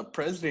the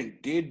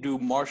president did do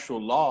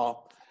martial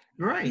law.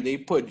 Right. And they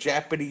put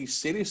Japanese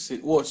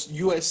citizens, well,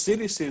 U.S.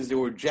 citizens that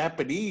were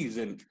Japanese,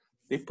 and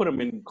they put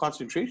them in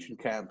concentration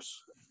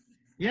camps.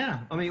 Yeah.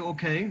 I mean,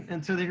 okay.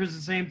 And so here's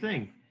the same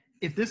thing.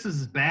 If this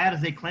is as bad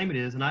as they claim it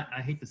is, and I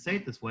hate to say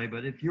it this way,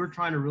 but if you're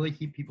trying to really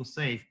keep people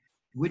safe,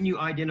 wouldn't you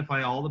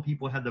identify all the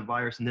people who had the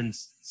virus and then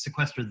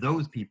sequester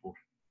those people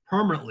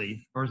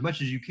permanently or as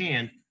much as you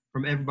can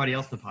from everybody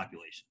else in the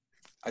population?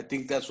 I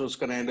think that's what's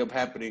going to end up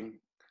happening.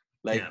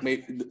 Like,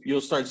 maybe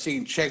you'll start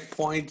seeing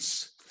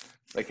checkpoints.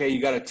 Like, hey,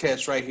 you got a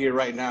test right here,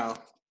 right now.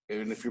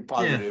 And if you're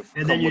positive.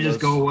 Yeah. And then you just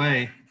go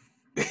away.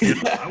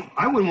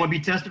 I wouldn't want to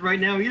be tested right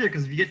now either,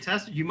 because if you get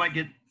tested, you might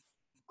get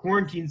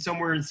quarantined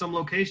somewhere in some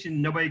location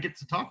and nobody gets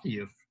to talk to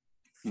you.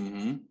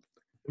 Mm-hmm.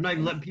 We're not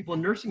even letting people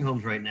in nursing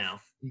homes right now.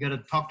 You got to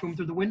talk to them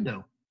through the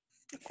window.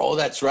 Oh,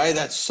 that's right.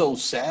 That's so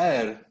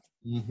sad.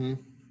 Mm-hmm.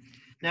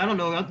 Now, I don't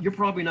know. You're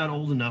probably not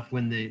old enough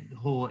when the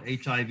whole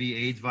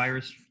HIV/AIDS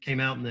virus came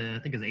out I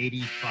think it was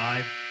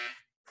 85.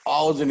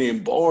 I wasn't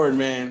even born,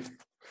 man.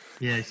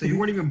 Yeah, so you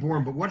weren't even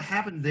born. But what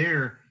happened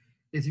there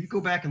is if you go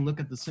back and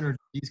look at the Center of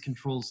Disease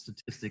Control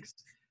statistics,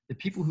 the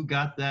people who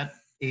got that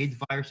AIDS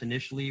virus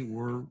initially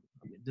were,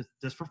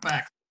 just for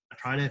facts,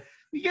 trying to,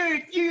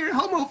 you're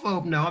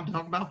homophobe. No, I'm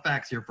talking about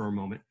facts here for a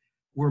moment.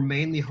 Were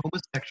mainly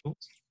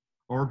homosexuals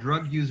or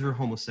drug user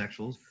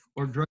homosexuals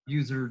or drug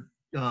user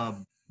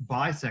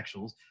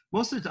bisexuals.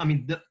 Most of the time, I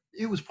mean,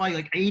 it was probably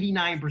like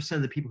 89%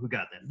 of the people who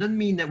got that. It doesn't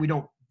mean that we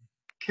don't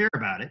care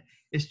about it.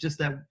 It's just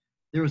that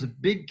there was a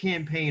big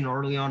campaign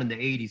early on in the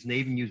 80s, and they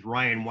even used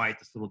Ryan White,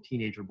 this little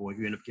teenager boy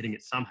who ended up getting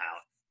it somehow,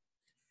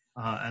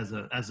 as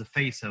a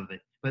face of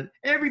it. But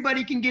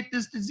everybody can get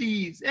this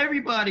disease.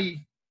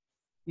 Everybody,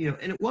 and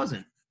it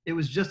wasn't. It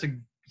was just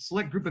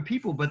select group of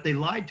people, but they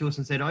lied to us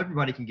and said, oh,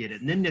 everybody can get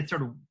it. And then they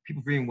started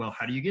people being, well,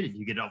 how do you get it? Do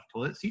you get it off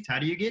toilet seats? How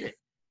do you get it?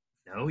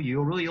 No,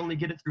 you really only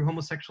get it through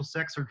homosexual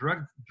sex or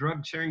drug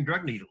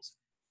needles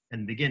in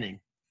the beginning.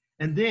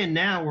 And then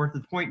now we're at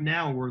the point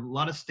now where a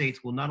lot of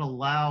states will not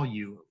allow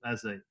you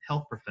as a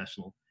health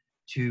professional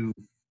to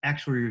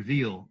actually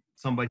reveal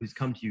somebody who's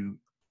come to you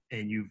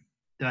and you've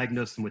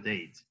diagnosed them with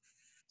AIDS.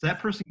 So that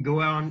person can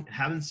go out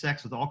having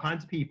sex with all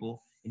kinds of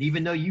people, and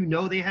even though you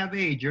know they have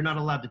AIDS, you're not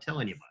allowed to tell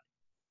anybody.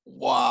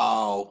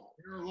 Wow.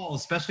 There are laws,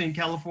 especially in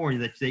California,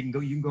 that you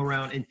can go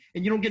around and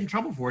you don't get in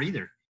trouble for it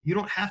either. You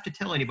don't have to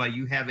tell anybody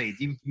you have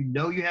AIDS. Even if you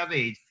know you have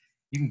AIDS,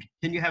 you can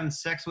continue having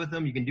sex with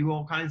them. You can do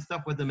all kinds of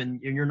stuff with them, and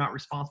you're not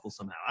responsible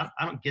somehow.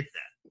 I don't get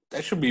that.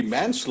 That should be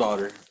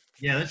manslaughter.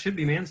 Yeah, that should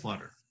be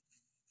manslaughter.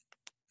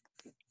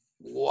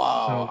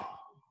 Wow. So,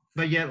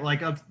 but yet,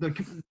 like the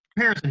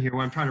comparison here,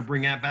 what I'm trying to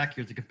bring back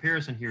here is the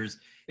comparison here is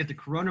if the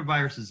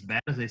coronavirus is as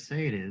bad as they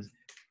say it is,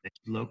 they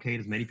should locate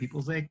as many people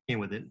as they can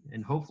with it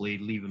and hopefully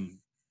leave them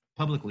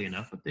publicly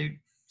enough, but they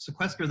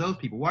sequester those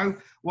people. Why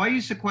are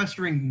you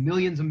sequestering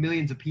millions and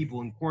millions of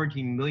people and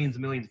quarantining millions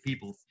and millions of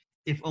people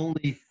if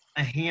only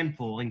a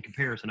handful in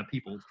comparison of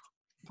people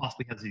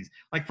possibly has these?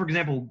 Like, for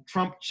example,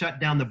 Trump shut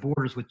down the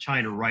borders with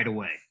China right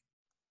away.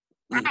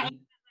 Mhm.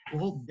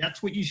 Well,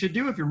 that's what you should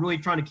do if you're really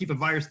trying to keep a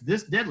virus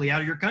this deadly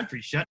out of your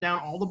country. Shut down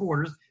all the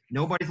borders.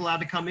 Nobody's allowed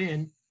to come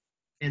in,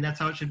 and that's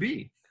how it should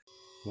be.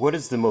 What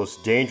is the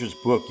most dangerous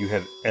book you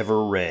have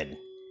ever read?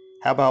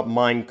 How about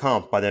Mein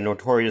Kampf by the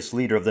notorious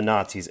leader of the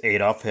Nazis,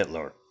 Adolf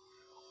Hitler?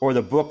 Or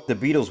the book the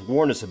Beatles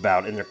warned us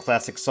about in their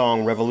classic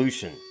song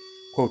Revolution,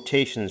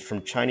 quotations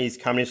from Chinese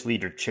Communist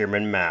leader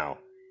Chairman Mao.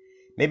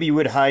 Maybe you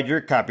would hide your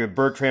copy of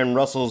Bertrand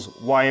Russell's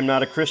Why I'm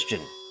Not a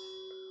Christian.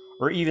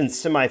 Or even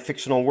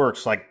semi-fictional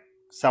works like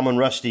Salman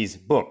Rushdie's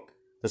book,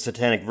 The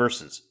Satanic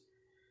Verses.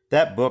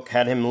 That book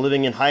had him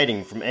living in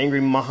hiding from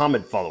angry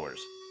Muhammad followers.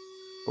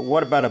 But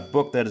what about a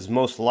book that is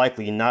most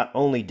likely not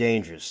only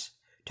dangerous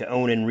to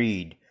own and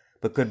read,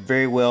 but could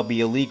very well be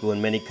illegal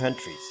in many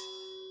countries?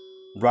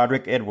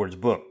 Roderick Edwards'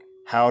 book,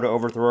 How to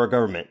Overthrow Our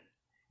Government,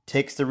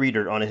 takes the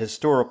reader on a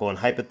historical and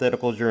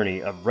hypothetical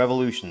journey of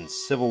revolutions,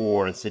 civil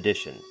war, and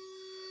sedition.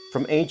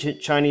 From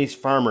ancient Chinese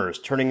farmers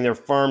turning their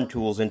farm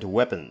tools into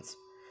weapons,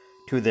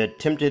 to the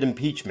attempted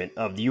impeachment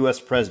of the U.S.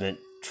 President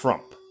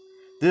Trump.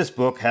 This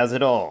book has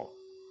it all.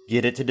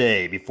 Get it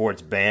today before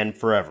it's banned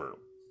forever.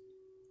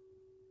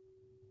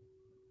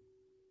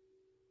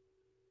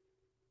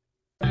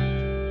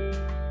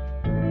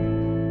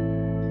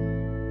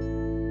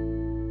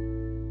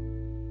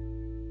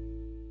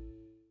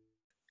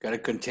 Gotta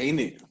contain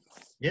it.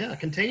 Yeah,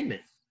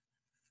 containment.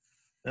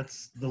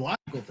 That's the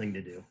logical thing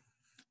to do.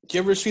 You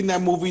ever seen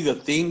that movie, The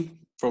Thing,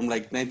 from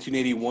like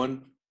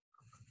 1981?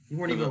 You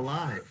weren't even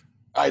alive.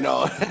 I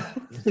know.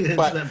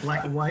 But that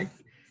black and white?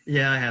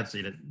 Yeah, I have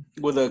seen it.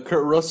 with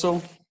Kurt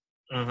Russell.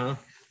 Uh-huh.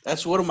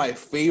 That's one of my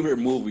favorite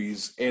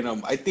movies. And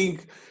I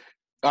think,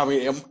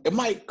 it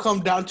might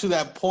come down to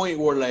that point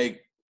where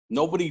like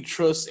nobody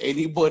trusts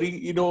anybody.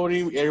 You know what I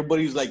mean?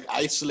 Everybody's like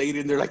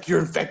isolated. They're like, you're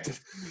infected.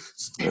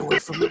 Stay away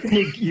from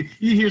me.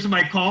 you hear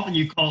somebody cough and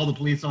you call the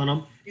police on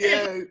them.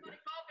 Yeah.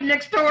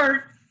 Next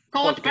door.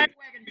 Call it the back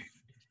wagon.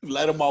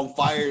 Light them on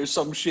fire or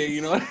some shit,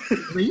 you know?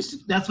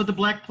 That's what the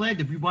Black Plague,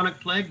 the bubonic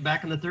plague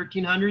back in the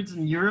 1300s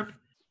in Europe,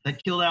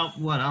 that killed out,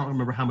 I don't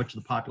remember how much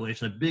of the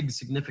population, a big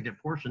significant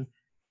portion.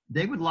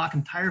 They would lock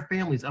entire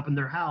families up in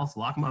their house,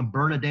 lock them up,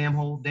 burn a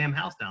whole damn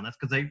house down. That's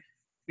because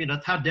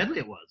that's how deadly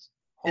it was.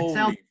 Holy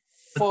That's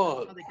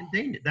fuck. how they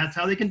contained it. That's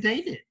how they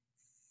contained it.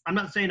 I'm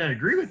not saying I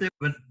agree with it,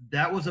 but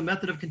that was a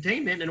method of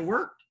containment and it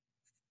worked.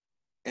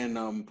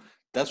 And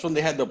that's when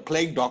they had the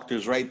plague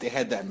doctors, right? They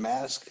had that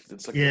mask.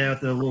 It's like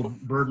with the little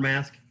bird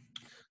mask.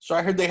 So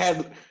I heard they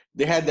had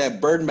that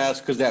bird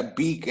mask because that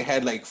beak, it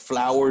had like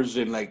flowers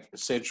and like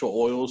essential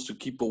oils to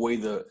keep away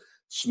the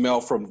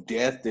smell from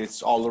death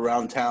that's all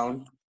around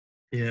town.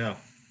 Yeah.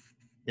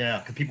 Yeah,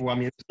 because people,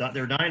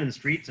 they were dying in the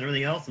streets and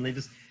everything else,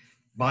 and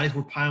bodies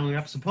were piling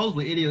up.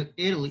 Supposedly,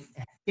 Italy's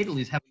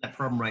having that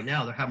problem right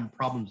now. They're having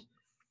problems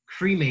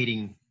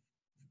cremating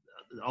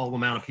all the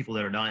amount of people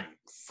that are dying.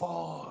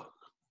 Fuck.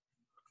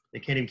 They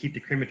can't even keep the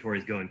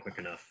crematories going quick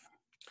enough.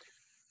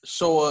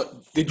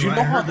 So, did you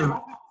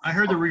know I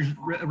heard they're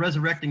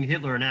resurrecting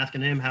Hitler and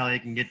asking him how they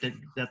can get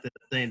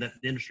that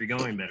industry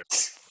going better.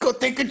 Go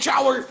take a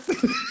shower.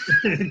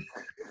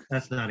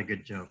 That's not a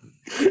good joke.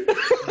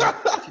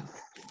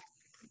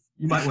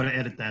 You might want to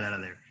edit that out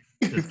of there.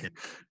 Just kidding.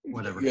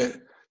 Whatever. Yeah,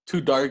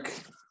 too dark.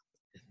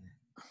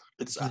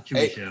 It's a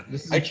Chewy show.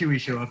 This is a Chewy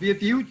show.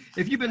 If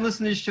you've been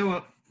listening to this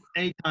show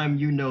anytime,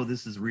 you know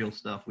this is real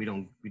stuff. We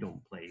don't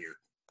play here.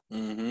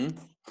 Mm-hmm.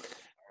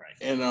 All right.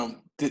 And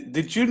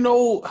did you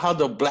know how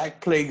the Black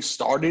Plague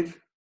started?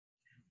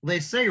 They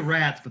say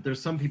rats, but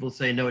there's some people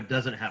say no, it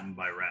doesn't happen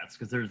by rats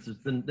because there's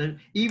been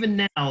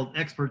even now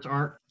experts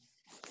aren't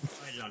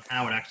decided on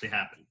how it actually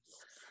happened.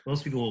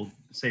 Most people will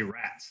say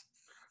rats.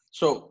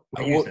 So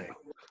what do you say?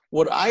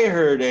 What I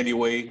heard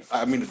anyway,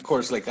 I mean, of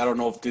course, like I don't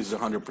know if this is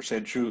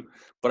 100% true,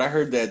 but I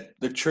heard that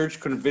the church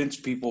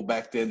convinced people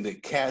back then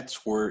that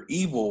cats were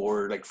evil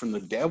or like from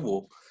the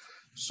devil.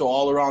 So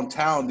all around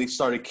town, they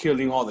started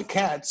killing all the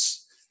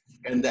cats,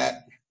 and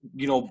that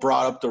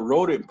brought up the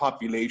rodent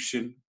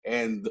population.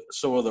 And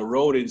some of the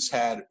rodents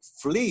had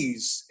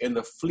fleas, and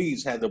the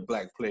fleas had the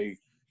Black Plague.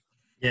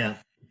 Yeah,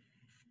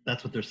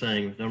 that's what they're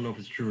saying. I don't know if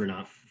it's true or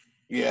not.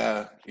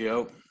 Yeah,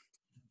 yep.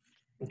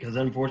 Because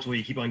unfortunately,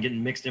 you keep on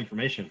getting mixed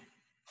information.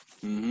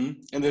 And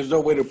there's no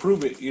way to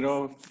prove it,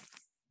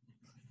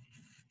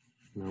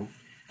 No.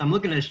 I'm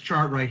looking at this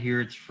chart right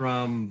here. It's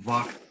from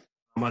Vox.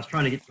 I was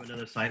trying to get to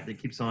another site that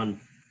keeps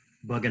on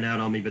bugging out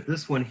on me, but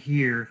this one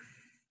here,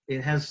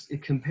 it's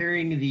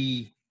comparing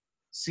the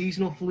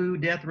seasonal flu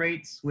death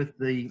rates with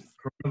the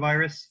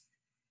coronavirus.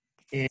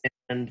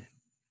 And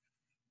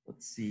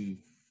let's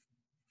see.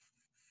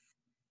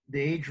 The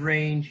age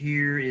range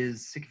here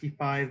is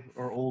 65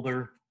 or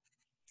older.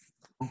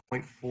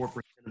 1.4%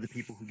 of the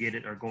people who get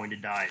it are going to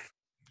die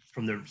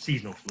from the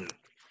seasonal flu.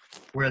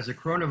 Whereas the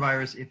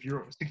coronavirus, if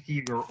you're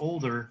 60 or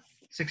older,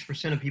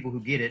 6% of people who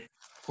get it,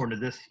 according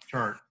to this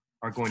chart,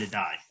 are going to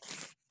die.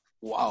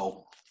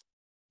 Wow.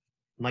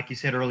 Like you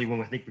said earlier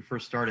when I think we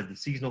first started, the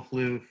seasonal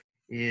flu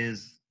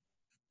is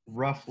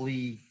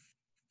roughly,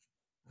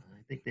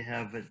 I think they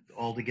have it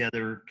all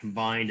together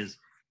combined as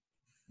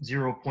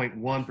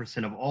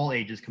 0.1% of all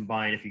ages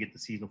combined if you get the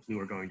seasonal flu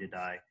are going to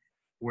die.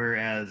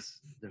 Whereas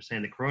they're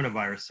saying the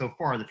coronavirus, so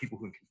far, the people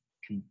who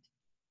have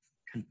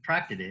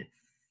contracted it,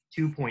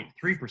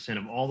 2.3%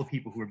 of all the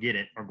people who get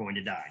it are going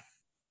to die.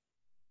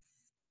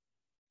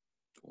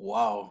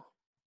 Wow.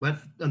 But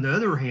on the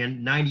other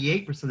hand,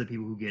 98% of the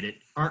people who get it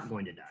aren't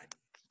going to die.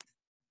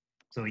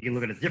 So you can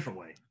look at it a different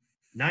way.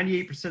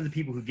 98% of the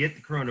people who get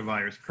the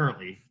coronavirus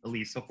currently, at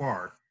least so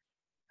far,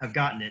 have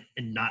gotten it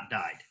and not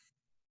died.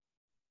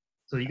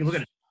 So you can look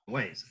at it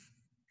different ways.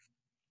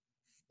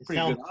 It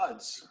Pretty sounds good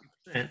odds.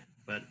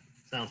 but it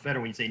sounds better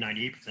when you say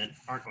 98%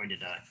 aren't going to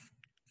die.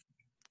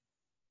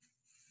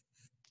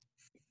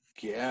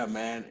 Yeah,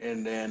 man.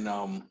 And then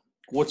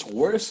what's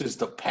worse is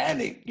the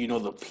panic,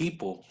 the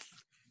people.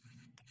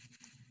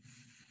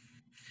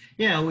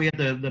 Yeah, we had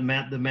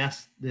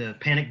the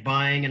panic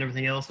buying and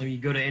everything else. I mean, you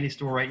go to any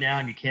store right now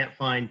and you can't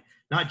find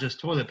not just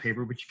toilet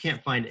paper, but you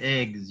can't find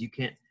eggs. You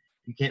can't.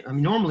 I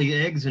mean, normally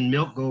eggs and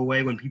milk go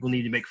away when people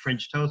need to make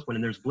French toast when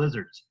there's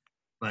blizzards.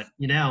 But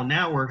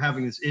now we're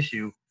having this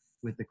issue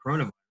with the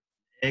coronavirus.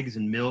 Eggs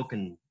and milk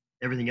and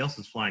everything else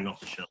is flying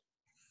off the shelf.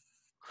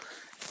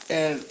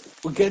 And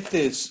we get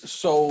this.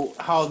 So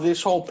how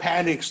this whole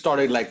panic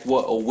started, like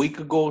what, a week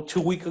ago, 2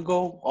 weeks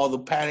ago, all the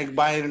panic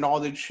buying and all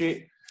that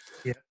shit.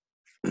 Yeah.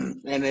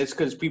 And it's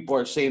because people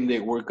are saying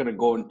that we're going to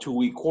go in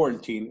 2-week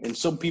quarantine. And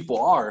some people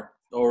are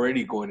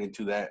already going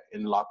into that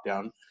in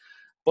lockdown.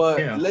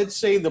 But let's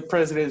say the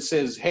president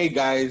says, hey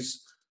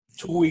guys,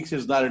 2 weeks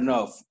is not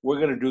enough. We're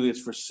going to do this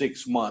for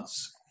 6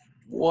 months.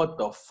 What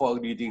the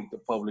fuck do you think the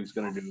public's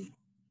going to do?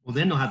 Well,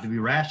 then they'll have to be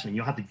rationing.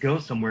 You'll have to go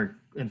somewhere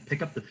and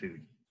pick up the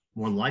food,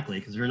 more than likely,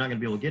 because you're not going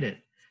to be able to get it.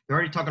 They're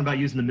already talking about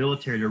using the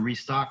military to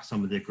restock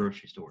some of the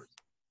grocery stores.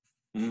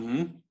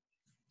 Mm-hmm.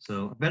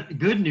 So, but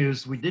good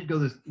news, me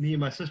and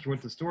my sister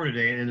went to the store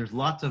today, and there's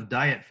lots of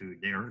diet food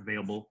there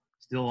available,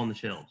 still on the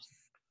shelves.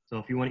 So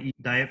if you want to eat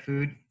diet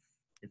food,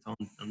 it's on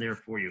there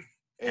for you.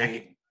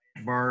 Hey,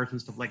 bars and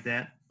stuff like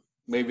that.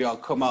 Maybe I'll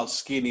come out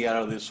skinny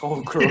out of this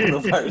whole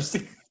coronavirus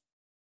thing.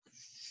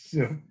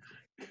 So,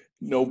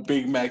 no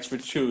Big Macs for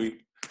Chewy.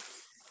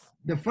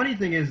 The funny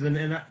thing is,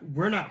 and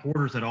we're not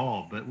hoarders at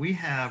all, but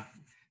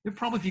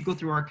if you go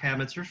through our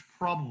cabinets, there's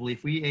probably,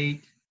 if we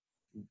ate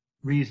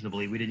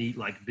reasonably, we didn't eat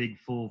like big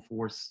full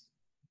course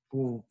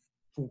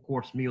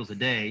meals a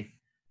day,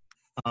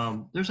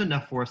 there's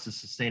enough for us to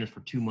sustain us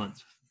for 2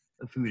 months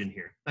of food in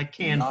here. Like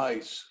canned.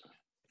 Nice.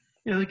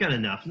 They got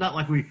enough. Not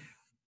like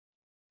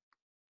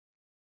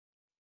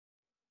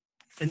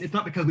and it's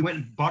not because we went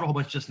and bought a whole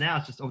bunch just now.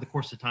 It's just over the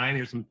course of time.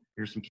 Here's some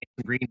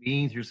green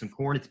beans. Here's some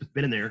corn. It's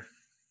been in there, and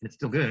it's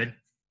still good.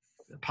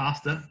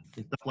 Pasta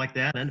and stuff like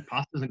that. And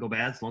pasta doesn't go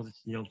bad as long as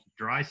it's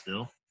dry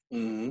still.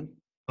 Mm-hmm.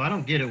 So I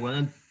don't get it.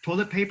 When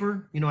toilet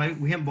paper, we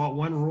haven't bought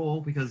one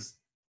roll because,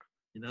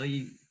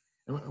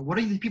 what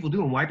are these people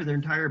doing? Wiping their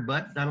entire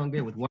butt? I don't get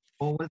it. With one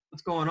roll,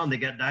 what's going on? They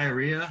got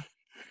diarrhea.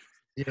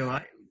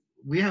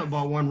 We haven't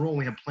bought one roll.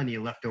 We have plenty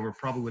of leftover.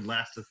 Probably would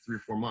last us 3 or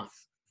 4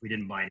 months. We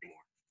didn't buy anymore.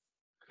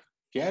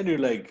 Yeah,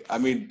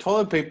 dude,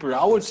 toilet paper,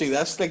 I would say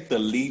that's like the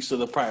least of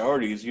the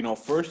priorities.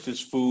 First is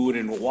food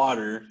and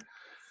water.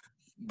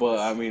 But,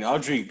 I'll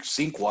drink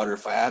sink water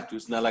if I have to.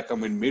 It's not like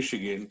I'm in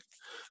Michigan.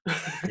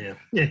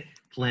 Yeah.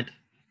 Flint.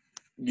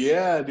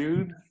 Yeah,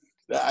 dude.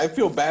 I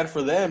feel bad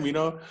for them,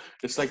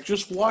 It's like,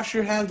 just wash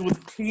your hands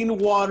with clean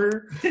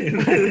water.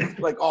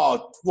 Like,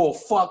 oh, well,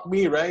 fuck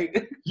me,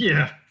 right?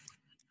 Yeah.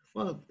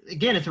 Well,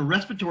 again, it's a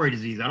respiratory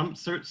disease. I'm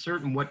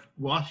certain what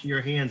washing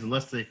your hands,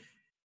 unless you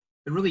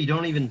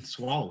don't even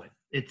swallow it.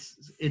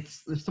 It's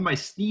if somebody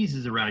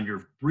sneezes around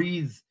you,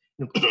 breathes,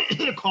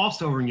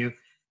 coughs over you,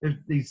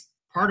 these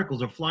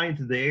particles are flying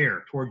through the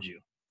air towards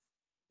you.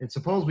 And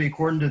supposedly,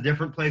 according to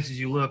different places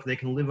you look, they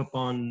can live up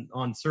on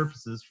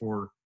surfaces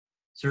for a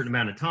certain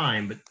amount of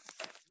time, but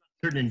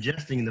certain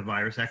ingesting the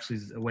virus actually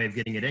is a way of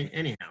getting it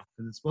anyhow,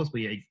 because it's supposed to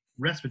be a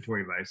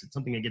respiratory virus. It's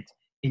something that gets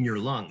in your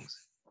lungs.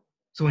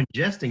 So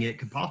ingesting it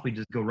could possibly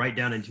just go right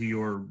down into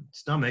your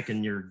stomach,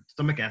 and your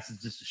stomach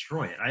acids just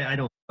destroy it. I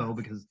don't know,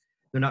 because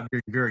they're not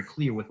very, very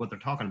clear with what they're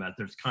talking about.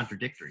 There's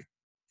contradictory.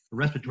 The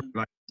respiratory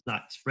virus is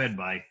not spread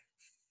by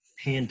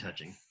hand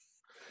touching.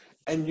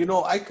 And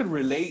I could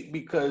relate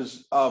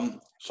because so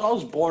I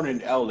was born in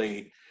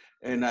LA,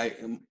 and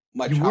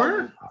my You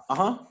were?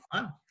 Uh-huh.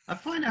 I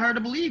find it hard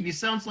to believe. You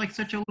sound like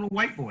such a little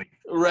white boy.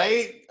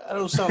 Right? I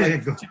don't sound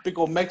like a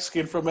typical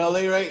Mexican from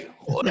LA, right?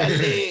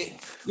 Orale.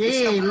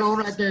 Yeah, low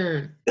right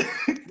there. The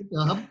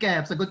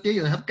hubcaps. I go tell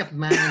you, the hubcaps,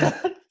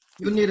 man.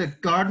 You need a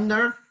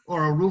gardener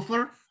or a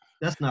roofer?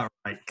 That's not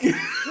right.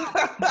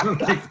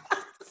 Okay.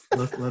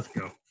 Let's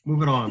go.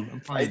 Moving on. I'm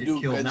probably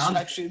get killed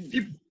now.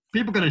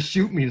 People are gonna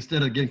shoot me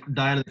instead of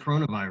dying of the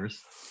coronavirus.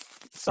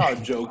 It's all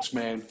jokes,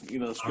 man.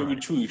 Screaming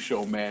Chewy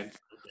show, man.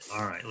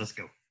 All right, let's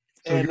go.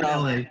 So you're in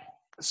LA.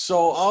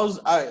 So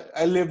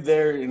I lived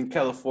there in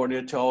California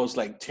until I was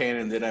like 10,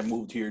 and then I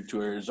moved here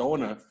to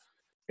Arizona.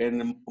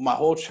 And my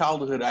whole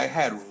childhood, I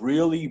had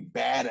really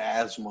bad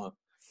asthma.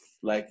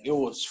 Like, it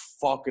was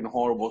fucking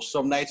horrible.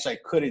 Some nights I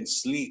couldn't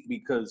sleep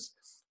because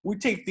we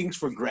take things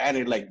for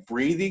granted, like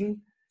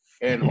breathing.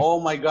 And oh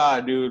my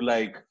God, dude,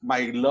 like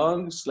my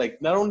lungs, like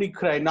not only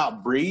could I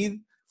not breathe,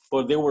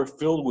 but they were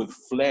filled with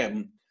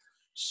phlegm.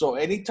 So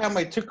anytime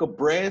I took a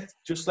breath,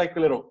 just like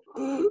a little,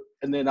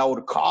 and then I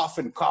would cough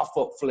and cough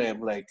up phlegm.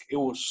 Like, it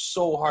was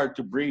so hard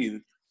to breathe.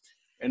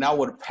 And I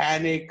would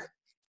panic.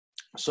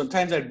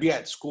 Sometimes I'd be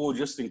at school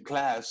just in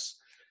class,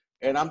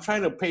 and I'm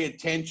trying to pay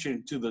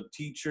attention to the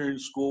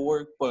teacher's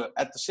schoolwork, but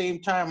at the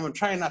same time, I'm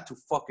trying not to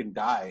fucking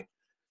die,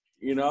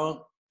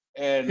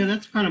 And yeah,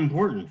 that's kind of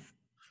important.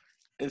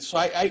 And so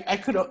I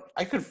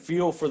could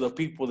feel for the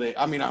people that,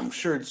 I'm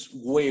sure it's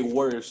way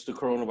worse, the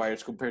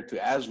coronavirus, compared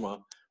to asthma,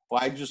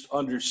 but I just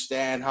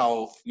understand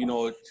how,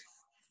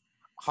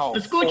 how.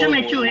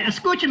 Escúchame,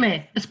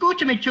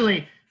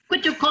 Chuy.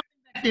 Quit your calling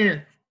back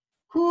there.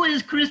 Who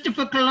is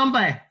Christopher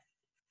Columbus?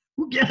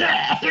 Who gives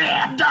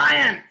I'm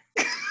dying.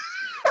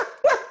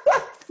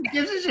 Who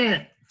gives a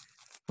shit?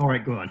 All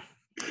right, go on.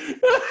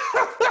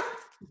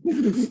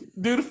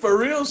 Dude, for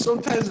real,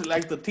 sometimes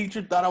like the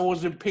teacher thought I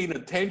wasn't paying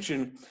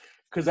attention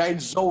because I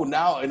zoned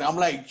out, and I'm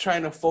like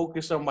trying to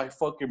focus on my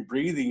fucking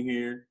breathing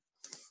here.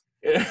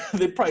 And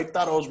they probably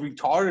thought I was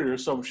retarded or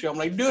some shit. I'm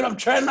like, dude, I'm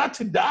trying not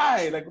to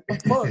die. Like,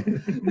 what the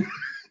fuck?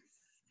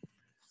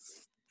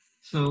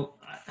 So,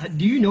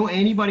 do you know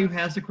anybody who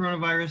has the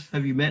coronavirus?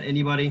 Have you met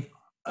anybody?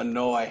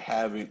 No, I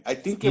haven't. I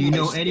think. Do you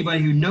know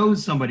anybody who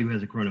knows somebody who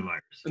has a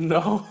coronavirus?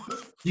 No.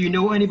 Do you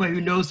know anybody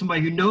who knows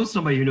somebody who knows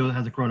somebody who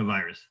has a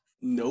coronavirus?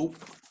 Nope.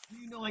 Do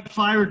you know like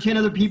 5 or 10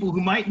 other people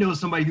who might know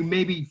somebody who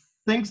maybe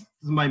thinks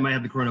somebody might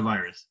have the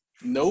coronavirus?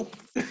 Nope.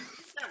 Isn't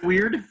that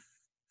weird?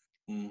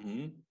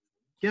 Mm-hmm.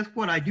 Guess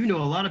what? I do know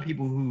a lot of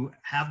people who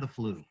have the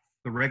flu,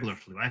 the regular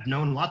flu. I've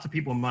known lots of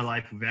people in my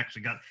life who've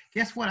actually got.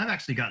 Guess what? I've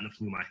actually gotten the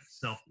flu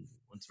myself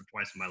once or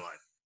twice in my life.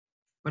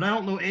 But I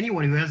don't know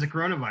anyone who has the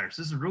coronavirus.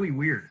 This is really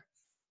weird.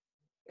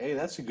 Hey,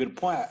 that's a good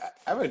point. I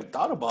haven't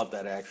thought about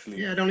that,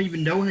 actually. Yeah, I don't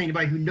even know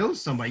anybody who knows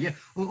somebody. Yeah.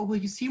 Well,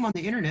 you see them on the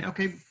internet.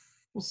 Okay.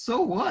 Well,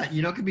 so what?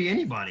 It could be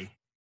anybody.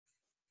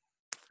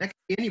 That could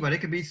be anybody. It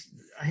could be,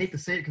 I hate to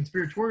say it,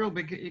 conspiratorial,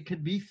 but it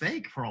could be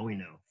fake for all we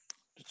know.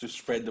 Just to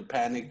spread the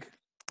panic.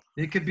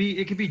 It could be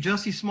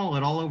Jussie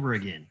Smollett all over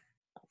again.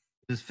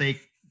 This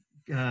fake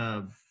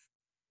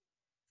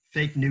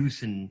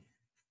news and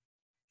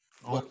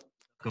all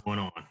going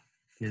on.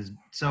 His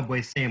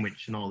Subway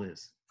sandwich and all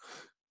this.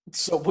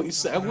 Subway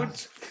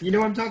sandwich? You know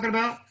what I'm talking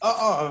about?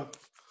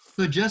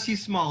 So Jussie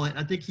Smollett,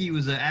 I think he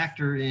was an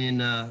actor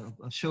in a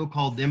show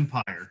called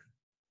Empire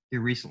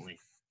here recently.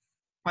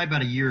 Probably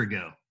about a year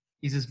ago.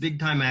 He's this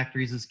big-time actor.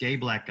 He's this gay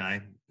black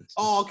guy.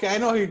 Okay. I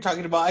know who you're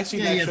talking about. I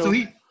see that show.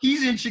 So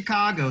he's in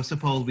Chicago,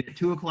 supposedly, at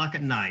 2 o'clock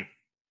at night,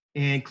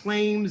 and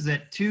claims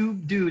that two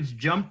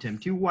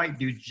white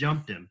dudes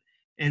jumped him,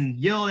 and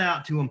yelled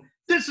out to him,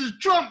 "This is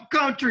Trump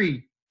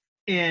country!"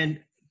 and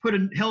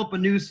held up a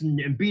noose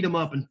and beat him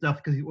up and stuff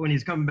because when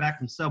he's coming back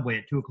from Subway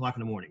at 2 o'clock in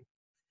the morning.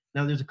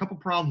 Now, there's a couple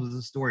problems with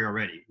this story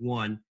already.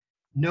 One,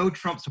 no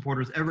Trump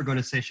supporter is ever going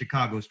to say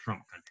Chicago's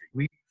Trump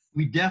country.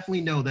 We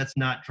definitely know that's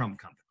not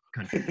Trump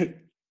country.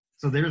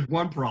 So there's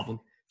one problem.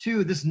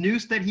 Two, this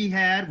noose that he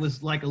had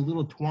was like a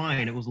little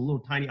twine. It was a little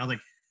tiny. I was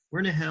like, where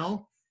in the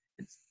hell?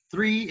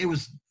 Three, it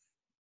was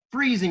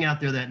freezing out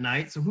there that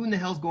night. So who in the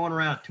hell's going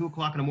around at 2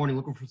 o'clock in the morning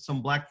looking for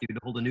some black dude to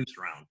hold a noose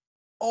around?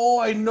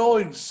 Oh, I know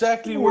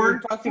exactly what you're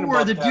talking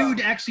about. Or the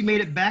dude actually made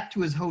it back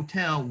to his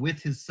hotel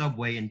with his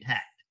Subway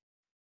intact.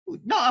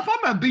 No, if I'm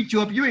going to beat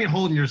you up, you ain't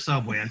holding your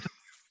Subway.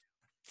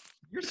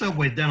 Your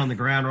Subway's down on the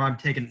ground, or I'm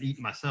taking and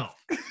eating myself.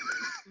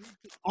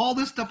 All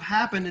this stuff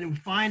happened, and we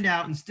find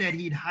out instead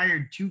he'd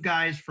hired 2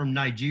 guys from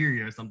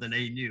Nigeria or something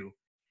they knew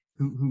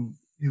who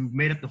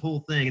made up the whole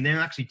thing, and they're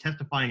actually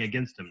testifying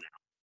against him now.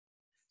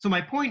 So my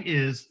point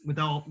is,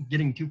 without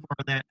getting too far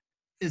in that,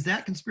 is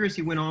that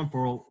conspiracy went on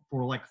for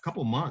like a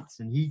couple months,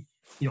 and he,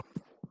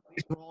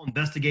 police were all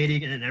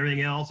investigating and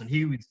everything else, and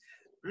he was,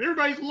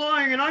 everybody's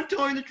lying, and I'm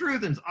telling the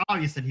truth, and it's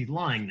obvious that he's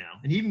lying now,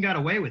 and he even got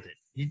away with it.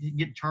 He didn't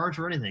get charged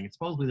or anything. And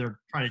supposedly they're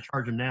trying to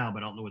charge him now,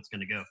 but I don't know what's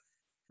going to go.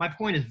 My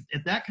point is,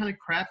 if that kind of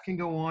crap can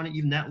go on,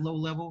 even that low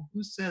level,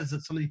 who says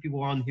that some of these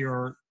people on here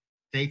are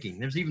faking?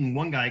 There's even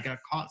one guy got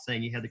caught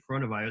saying he had the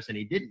coronavirus, and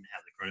he didn't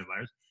have the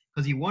coronavirus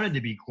because he wanted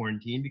to be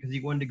quarantined because he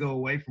wanted to go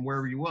away from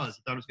wherever he was.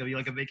 He thought it was going to be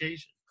like a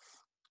vacation.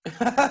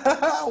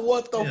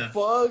 What the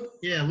fuck?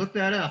 Yeah, look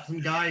that up. Some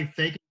guy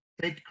faked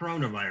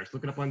coronavirus.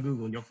 Look it up on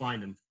Google and you'll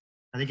find him.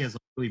 I think he has a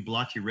really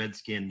blotchy red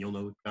skin. You'll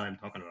know the guy I'm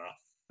talking about.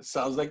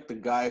 Sounds like the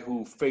guy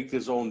who faked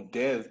his own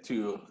death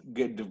to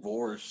get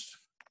divorced.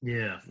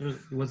 Yeah.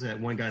 Was that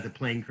one guy at the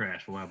plane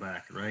crash a while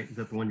back, right? Is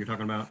that the one you're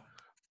talking about?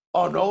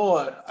 Oh,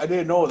 no. I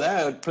didn't know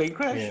that. Plane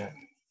crash?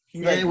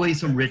 Yeah. Well,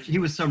 he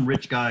was some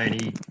rich guy and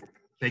he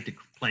faked a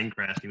plane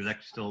crash. He was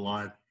actually still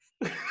alive.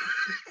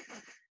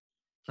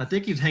 I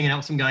think he was hanging out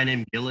with some guy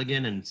named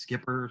Gilligan and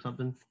Skipper or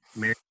something.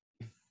 Mary.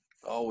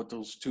 Oh, with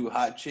those two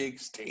hot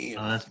chicks?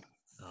 Damn.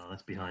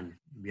 That's behind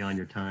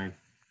your time.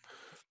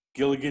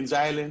 Gilligan's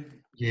Island?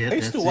 Yeah, I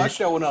used to watch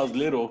that when I was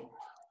little,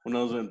 when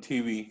I was on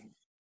TV.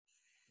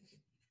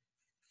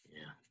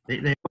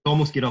 Yeah. They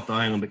almost get off the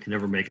island but can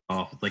never make it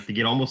off. It's like they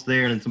get almost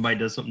there and then somebody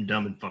does something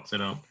dumb and fucks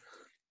it up.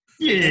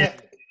 Yeah.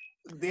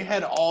 They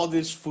had all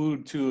this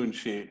food too and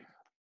shit.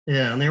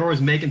 Yeah, and they were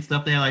always making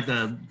stuff. They had like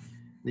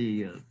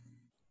the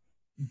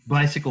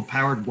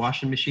bicycle-powered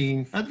washing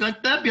machine.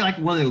 That'd be like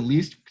one of the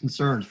least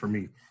concerns for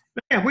me.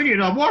 Man, we need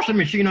a washing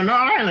machine on the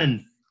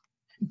island.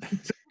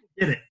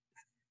 Get it.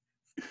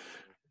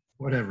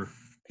 Whatever.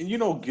 And you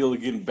know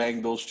Gilligan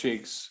banged those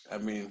chicks. I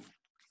mean.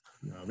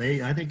 No,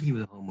 I think he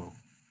was a homo.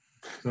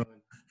 So,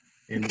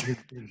 and his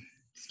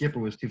Skipper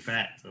was too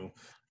fat, so.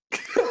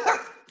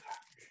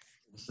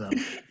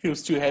 He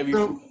was too heavy.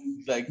 So,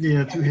 like,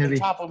 yeah, too heavy.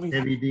 Top of me.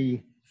 Heavy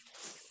D.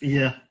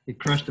 Yeah, he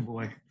crushed the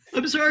boy.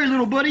 I'm sorry,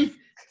 little buddy.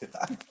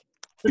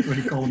 That's what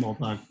he called him all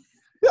the time.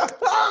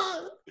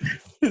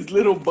 His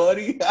little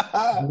buddy.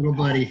 Little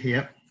buddy,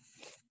 yep.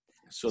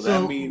 So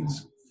that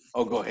means,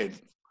 go ahead.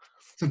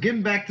 So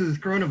getting back to this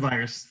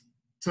coronavirus.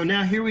 So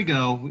now here we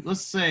go.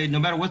 Let's say no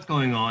matter what's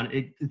going on,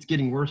 it's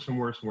getting worse and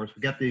worse and worse.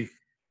 We got these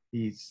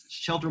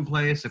shelter in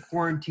place, a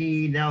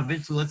quarantine. Now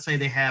eventually, let's say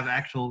they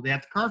actually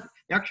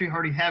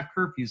already have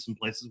curfews in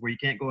places where you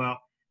can't go out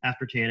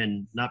after 10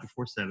 and not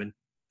before 7.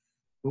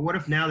 But what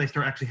if now they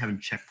start actually having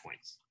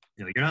checkpoints?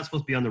 You're not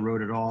supposed to be on the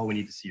road at all. We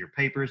need to see your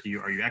papers.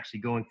 Are you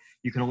actually going?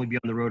 You can only be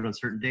on the road on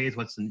certain days.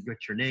 What's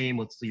your name?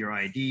 What's your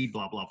ID?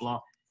 Blah, blah, blah.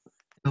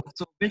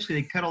 So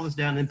eventually they cut all this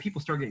down and then people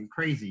start getting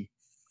crazy.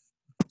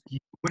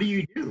 What do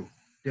you do?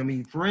 I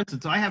mean, for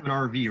instance, I have an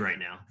RV right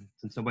now.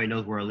 Since nobody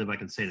knows where I live, I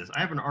can say this. I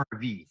have an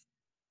RV.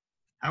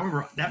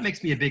 However, that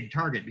makes me a big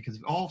target because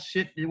if all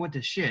shit, it went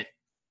to shit.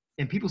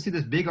 And people see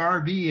this big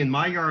RV in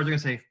my yard, they're going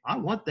to say, I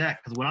want that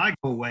because when I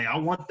go away, I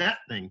want that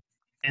thing.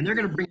 And they're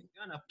going to bring a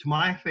gun up to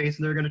my face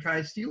and they're going to try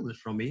to steal this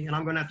from me and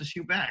I'm going to have to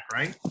shoot back,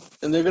 right?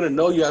 And they're going to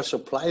know you have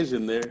supplies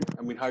in there.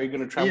 I mean, how are you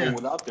going to travel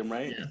without them,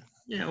 right?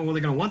 Yeah, well,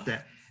 they're going to want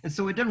that. And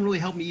so it doesn't really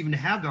help me even to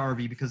have the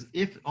RV because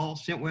if all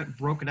shit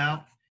broke it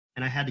out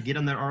and I had to get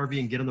on that RV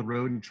and get on the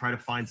road and try to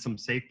find some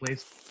safe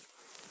place,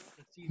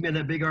 man,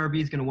 that big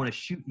RV is going to want to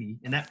shoot me.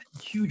 And that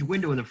huge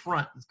window in the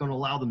front is going to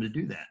allow them to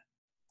do that.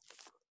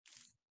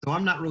 So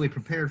I'm not really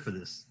prepared for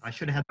this. I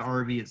should have had the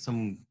RV at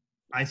some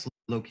isolated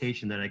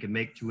location that I could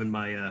make to in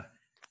my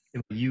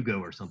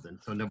Yugo or something.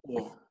 So no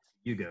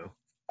Yugo.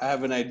 I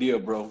have an idea,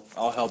 bro.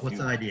 I'll help you. What's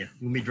the idea?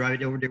 You want me to drive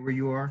it over there where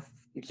you are?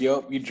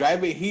 Yup. You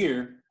drive it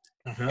here,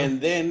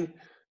 and then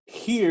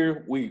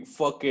here we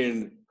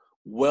fucking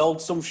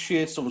weld some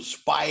shit, some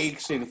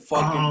spikes, and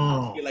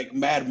fucking like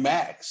Mad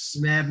Max.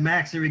 Mad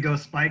Max. Here we go.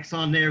 Spikes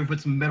on there. We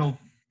put some metal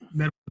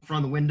in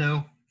front of the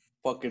window.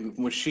 Fucking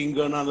machine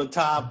gun on the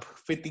top.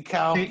 50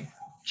 cal.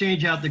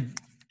 Change out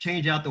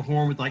the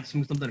horn with like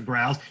something that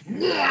growls.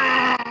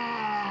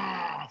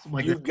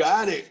 Like you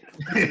got it.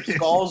 Some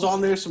skulls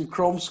on there, some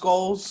chrome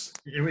skulls.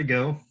 Here we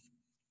go.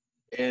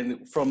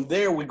 And from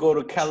there, we go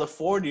to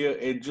California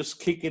and just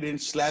kick it in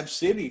Slab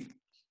City.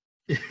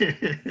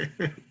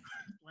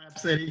 Slab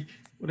City?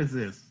 What is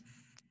this?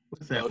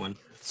 What's that one?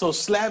 So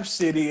Slab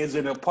City is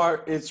a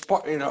part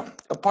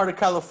of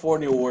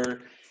California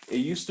where it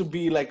used to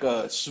be like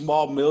a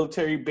small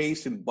military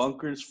base and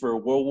bunkers for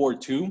World War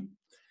II.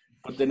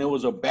 But then it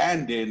was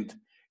abandoned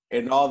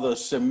and all the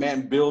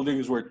cement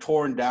buildings were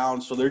torn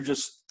down. So they're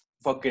just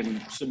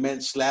fucking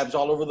cement slabs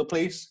all over the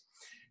place.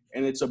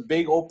 And it's a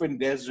big open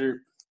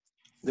desert.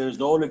 There's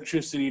no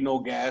electricity, no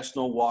gas,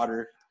 no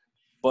water.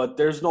 But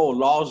there's no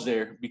laws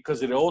there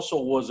because it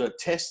also was a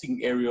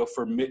testing area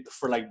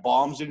for like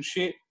bombs and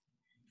shit.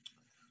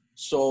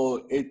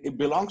 So it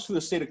belongs to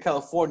the state of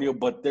California,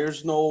 but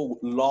there's no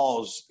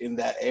laws in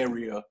that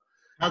area.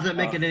 How's that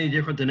make it any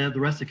different than the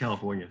rest of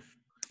California?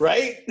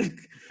 Right?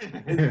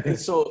 and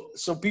so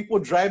people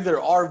drive their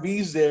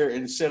RVs there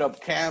and set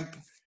up camp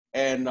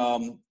and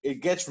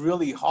it gets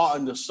really hot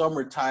in the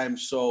summertime,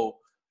 so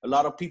a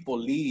lot of people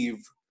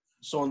leave.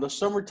 So in the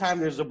summertime,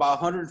 there's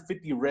about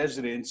 150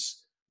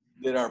 residents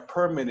that are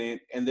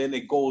permanent, and then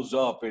it goes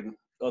up in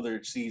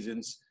other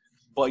seasons.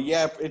 But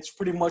yeah, it's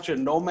pretty much a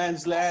no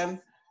man's land,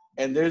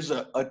 and there's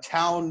a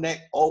town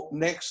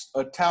next,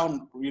 a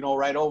town,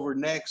 right over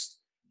next,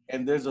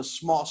 and there's a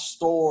small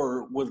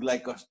store with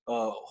like a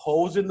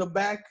hose in the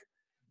back,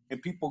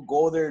 and people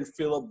go there and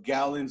fill up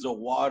gallons of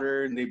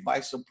water, and they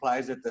buy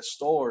supplies at the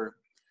store.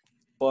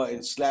 But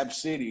in Slab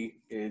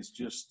City, it's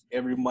just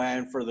every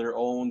man for their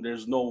own.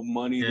 There's no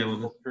money. Yeah, There's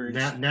no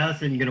currency. now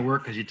this isn't gonna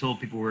work because you told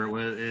people where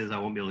it is. I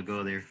won't be able to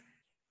go there.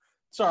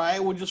 It's all right.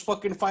 We'll just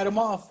fucking fight them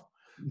off.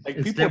 Like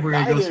Instead, people we're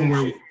gonna die go there and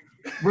somewhere.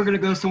 shit. We're gonna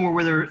go somewhere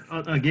where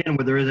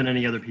there isn't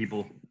any other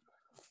people,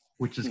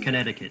 which is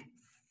Connecticut.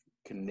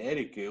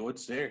 Connecticut.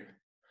 What's there?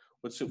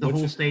 What's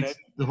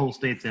The whole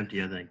state's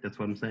empty. I think that's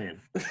what I'm saying.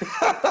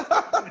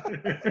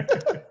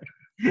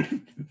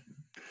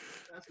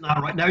 That's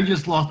not right. Now you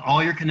just lost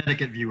all your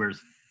Connecticut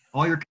viewers.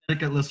 All your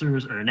Connecticut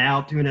listeners are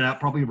now tuning out.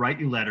 Probably write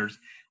you letters.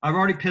 I've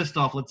already pissed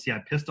off. Let's see.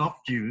 I pissed off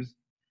Jews.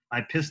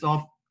 I pissed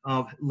off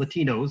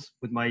Latinos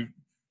with my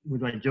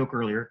joke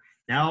earlier.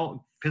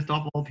 Now pissed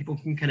off all people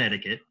from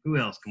Connecticut. Who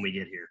else can we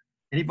get here?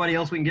 Anybody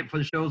else we can get for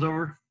the show's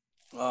over?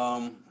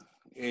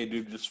 Hey,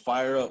 dude, just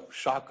fire up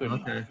shotgun.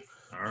 Okay.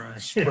 All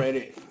right. Spread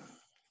it.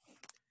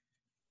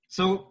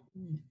 So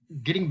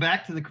getting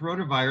back to the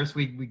coronavirus,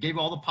 we gave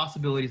all the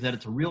possibilities that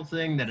it's a real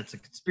thing, that it's a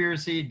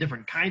conspiracy,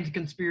 different kinds of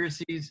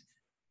conspiracies.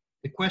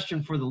 The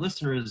question for the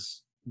listener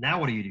is, now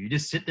what do? You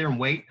just sit there and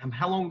wait?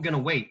 How long are we going to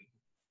wait?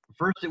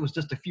 First, it was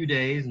just a few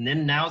days, and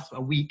then now it's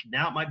a week.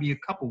 Now it might be a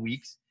couple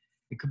weeks.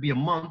 It could be a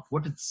month.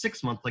 What if it's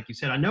 6 months, like you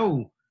said? I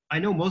know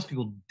most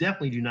people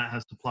definitely do not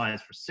have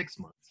supplies for 6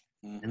 months.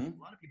 Mm-hmm. And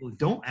a lot of people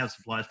don't have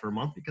supplies for a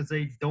month because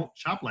they don't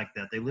shop like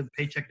that. They live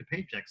paycheck to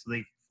paycheck, so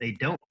they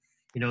don't.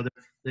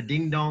 The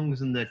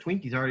ding-dongs and the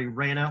Twinkies already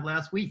ran out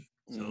last week.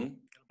 So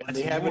And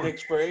they have an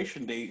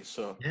expiration date,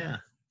 so yeah.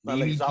 not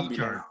like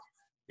Zombieland.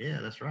 Yeah,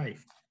 that's right.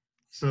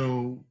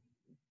 So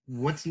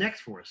what's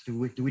next for us? Do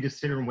we just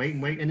sit here and wait?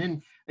 And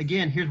then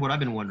again, here's what I've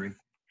been wondering.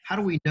 How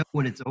do we know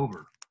when it's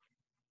over?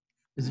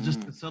 Is it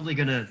just suddenly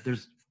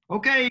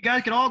okay, you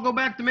guys can all go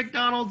back to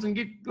McDonald's and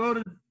go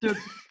to Dairy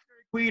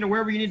Queen or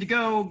wherever you need to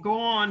go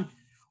on?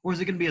 Or is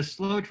it going to be a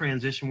slow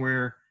transition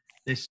where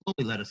they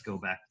slowly let us go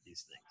back to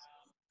these things?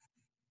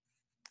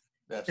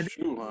 That's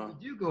true, huh?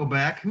 If you go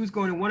back, who's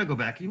going to want to go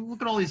back? You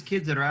look at all these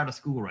kids that are out of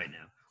school right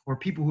now, or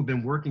people who've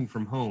been working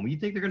from home. You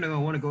think they're going to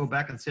want to go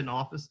back and sit in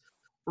office?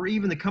 Or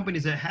even the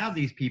companies that have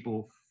these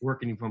people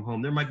working from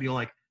home, there might be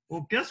like,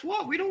 well, guess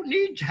what? We don't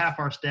need half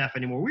our staff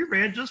anymore. We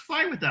ran just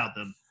fine without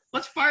them.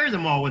 Let's fire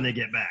them all when they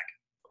get back.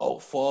 Oh,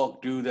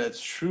 fuck, dude,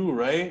 that's true,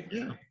 right?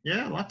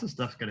 Yeah, lots of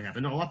stuff's going to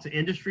happen. No, lots of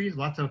industries,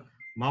 lots of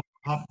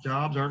mom-and-pop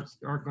jobs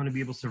aren't going to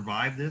be able to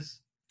survive this.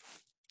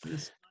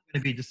 It's not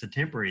going to be just a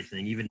temporary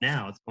thing. Even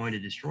now, it's going to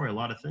destroy a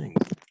lot of things.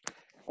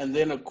 And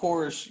then, of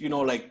course,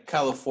 like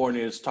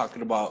California is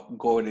talking about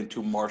going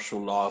into martial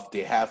law if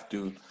they have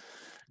to.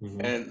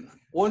 Mm-hmm. And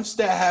once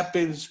that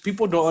happens,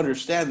 people don't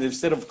understand that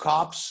instead of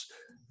cops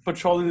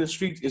patrolling the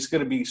streets, it's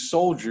going to be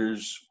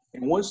soldiers.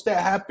 And once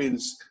that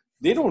happens,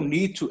 they don't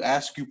need to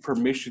ask you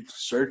permission to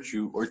search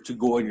you or to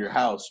go in your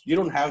house. You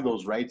don't have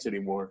those rights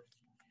anymore.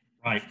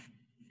 Right.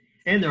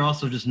 And they're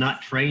also just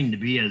not trained to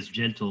be as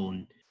gentle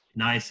and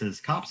nice as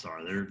cops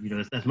are. They're,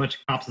 as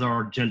much cops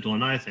are gentle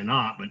and nice, they're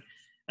not, but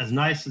as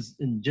nice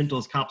and gentle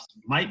as cops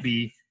might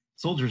be,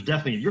 soldiers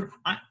definitely,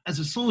 as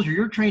a soldier,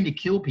 you're trained to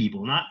kill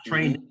people, not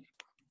trained,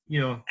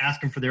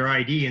 ask them for their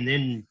ID and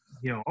then,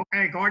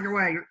 okay, go on your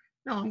way.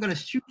 No, I'm going to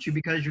shoot you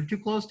because you're too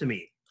close to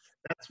me.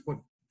 That's what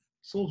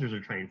soldiers are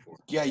trained for.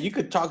 Yeah, you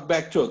could talk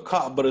back to a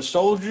cop, but a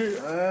soldier,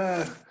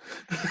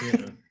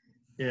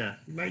 Yeah,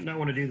 you might not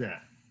want to do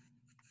that.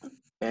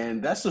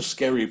 And that's the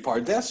scary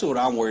part. That's what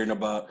I'm worrying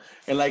about.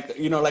 And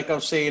like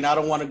I'm saying, I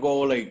don't want to go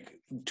like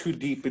too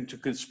deep into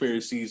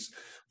conspiracies,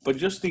 but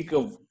just think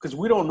of, because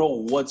we don't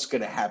know what's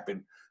going to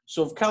happen.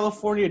 So if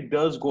California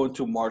does go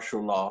into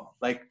martial law,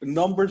 like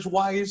numbers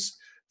wise,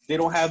 they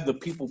don't have the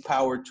people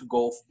power to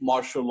go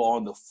martial law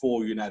in the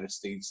full United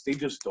States. They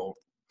just don't.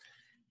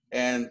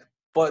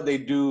 But they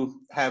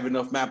do have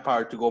enough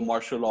manpower to go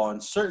martial law in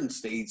certain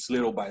states,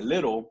 little by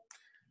little.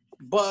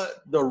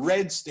 But the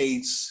red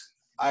states,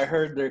 I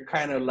heard they're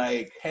kind of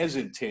like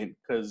hesitant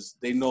because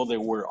they know they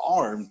were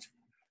armed.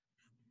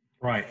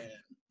 Right.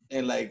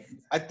 And like,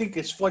 I think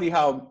it's funny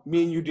how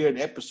me and you did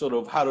an episode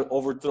of how to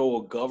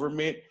overthrow a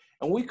government.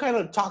 And we kind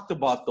of talked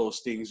about those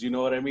things, you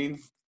know what I mean?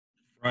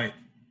 Right.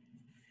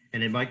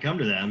 And it might come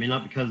to that. I mean,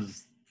 not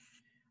because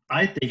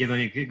I think if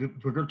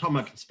we're going to talk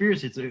about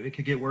conspiracy, it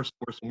could get worse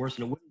and worse and worse.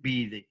 And it wouldn't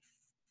be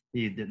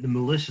the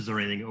militias or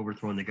anything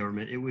overthrowing the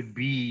government. It would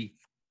be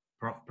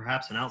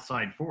perhaps an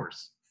outside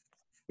force.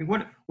 I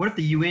mean, what if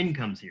the UN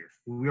comes here?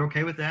 Are we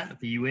okay with that? If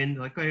the UN,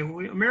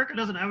 America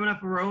doesn't have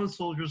enough of our own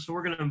soldiers, so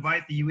we're going to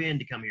invite the UN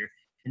to come here.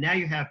 And now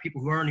you have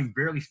people who aren't even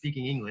barely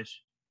speaking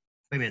English.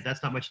 Wait a minute,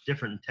 that's not much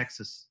different in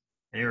Texas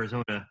and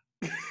Arizona.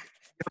 You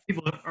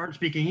People that aren't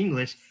speaking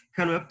English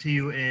coming up to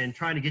you and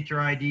trying to get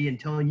your ID and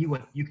telling you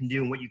what you can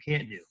do and what you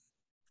can't do.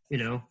 You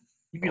know,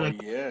 you'd be Oh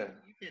like, yeah.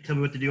 you can't tell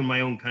me what to do in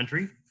my own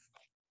country.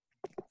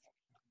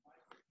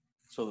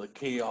 So the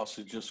chaos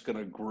is just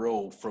gonna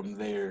grow from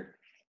there.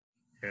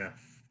 Yeah.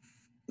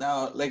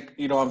 Now, like,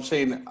 I'm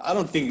saying, I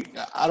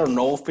don't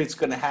know if it's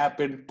gonna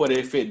happen, but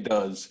if it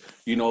does,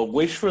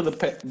 wish for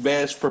the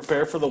best,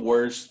 prepare for the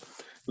worst.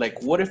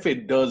 Like, what if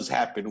it does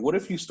happen? What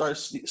if you start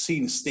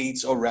seeing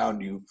states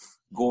around you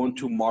go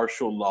into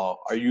martial law?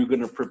 Are you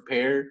gonna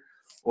prepare,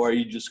 or are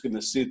you just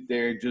gonna sit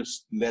there,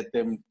 just let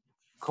them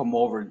come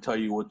over and tell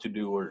you what to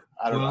do? Or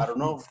I don't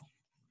know.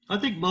 I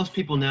think most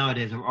people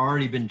nowadays have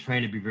already been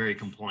trained to be very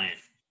compliant.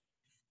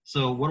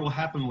 So what will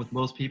happen with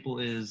most people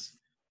is,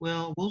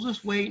 well, we'll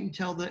just wait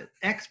until the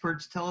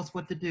experts tell us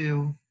what to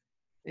do.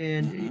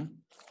 And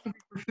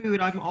for food,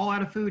 I'm all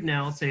out of food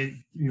now. Let's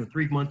say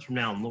 3 months from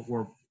now,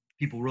 where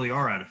people really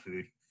are out of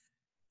food,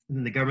 and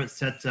then the government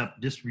sets up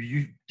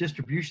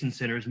distribution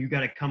centers, and you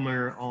got to come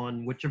here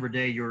on whichever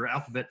day your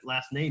alphabet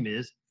last name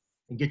is,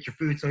 and get your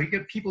food. So you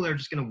get people that are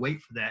just going to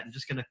wait for that and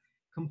just going to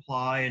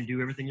comply and do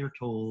everything you're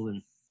told,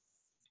 and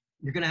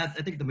you're going to have.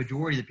 I think the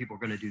majority of the people are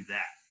going to do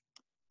that.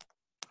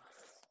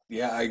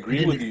 Yeah, I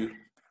agree with you.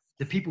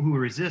 The people who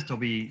resist will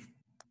be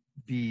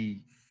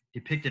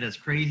depicted as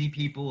crazy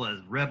people, as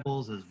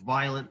rebels, as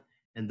violent,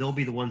 and they'll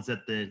be the ones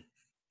that the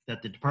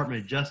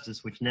Department of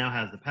Justice, which now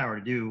has the power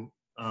to do,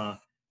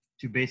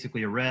 to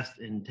basically arrest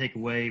and take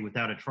away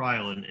without a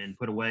trial and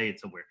put away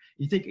somewhere.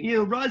 You think,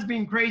 Rod's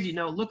being crazy.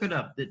 No, look it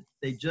up. That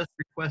they just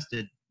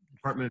requested,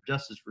 Department of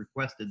Justice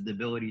requested the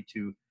ability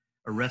to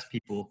arrest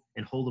people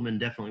and hold them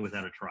indefinitely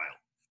without a trial.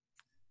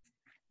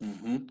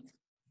 Mm-hmm.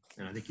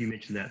 And I think you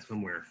mentioned that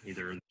somewhere,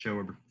 either in the show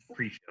or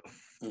pre-show.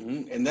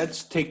 Mm-hmm. And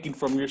that's taking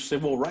from your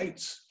civil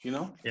rights,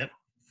 Yep.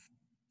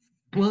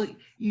 Well,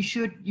 you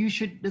should.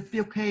 It's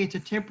be okay. It's a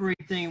temporary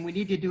thing. We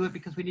need to do it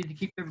because we need to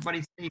keep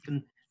everybody safe,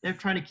 and they're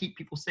trying to keep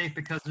people safe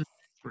because of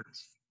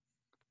experts.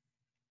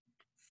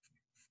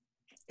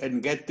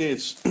 And get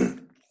this.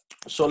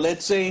 So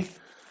let's say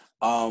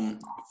a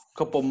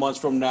couple months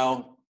from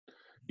now,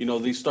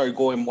 they start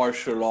going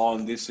martial law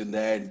and this and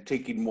that and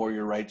taking more of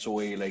your rights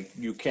away. Like,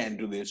 you can't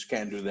do this,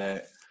 can't do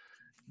that.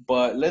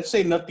 But let's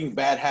say nothing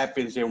bad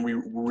happens and we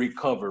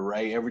recover,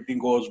 right? Everything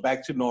goes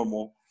back to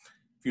normal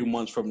a few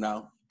months from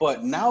now.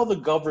 But now the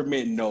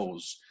government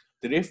knows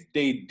that if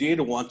they did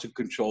want to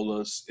control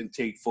us and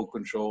take full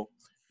control,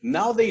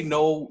 now they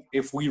know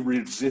if we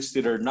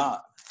resisted or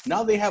not.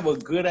 Now they have a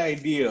good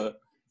idea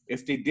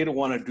if they did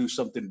want to do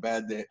something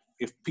bad, that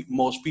if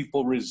most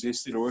people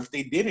resisted or if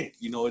they didn't.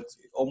 It's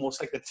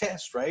almost like a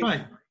test, right?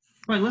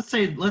 Right. Let's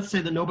say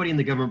that nobody in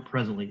the government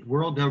presently,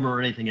 world government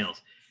or anything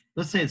else,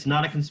 let's say it's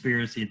not a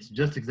conspiracy. It's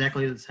just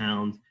exactly as it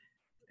sounds.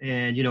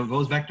 And, it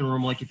goes back to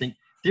normal like you think.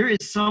 There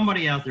is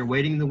somebody out there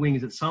waiting in the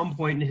wings at some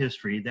point in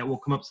history that will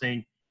come up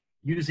saying,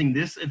 using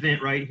this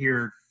event right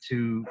here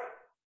to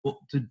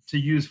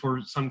use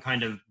for some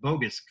kind of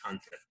bogus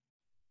concept.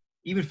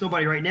 Even if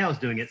nobody right now is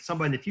doing it,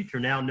 somebody in the future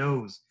now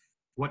knows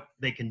what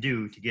they can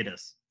do to get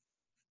us.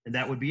 And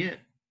that would be it.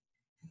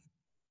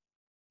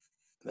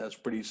 That's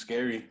pretty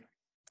scary.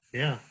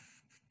 Yeah.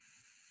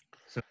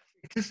 So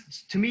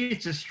to me,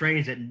 it's just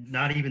strange that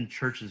not even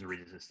churches are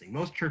resisting.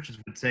 Most churches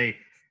would say,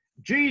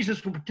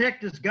 Jesus will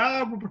protect us.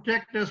 God will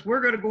protect us. We're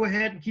going to go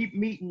ahead and keep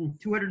meeting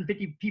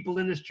 250 people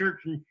in this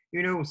church and,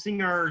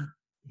 sing our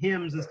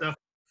hymns and stuff.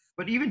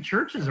 But even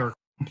churches are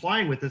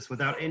complying with this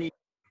without any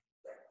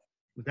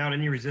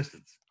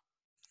resistance.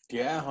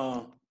 Yeah,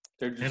 huh?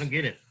 I don't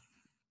get it.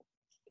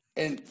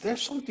 And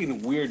there's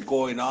something weird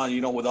going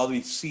on, with all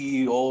these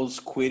CEOs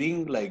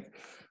quitting, like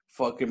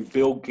fucking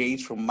Bill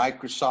Gates from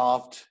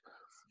Microsoft,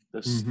 the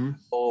CEO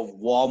of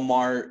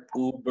Walmart,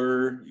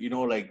 Uber,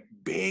 like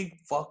big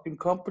fucking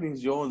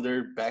companies, and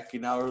they're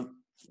backing out.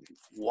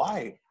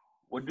 Why?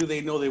 What do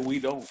they know that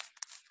we don't?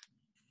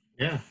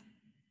 Yeah.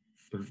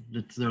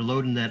 They're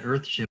loading that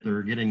Earth ship.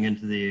 They're getting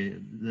into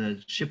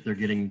the ship they're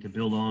getting to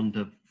build on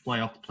to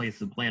fly off the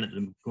place of the planet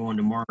and go on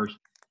to Mars.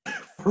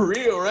 For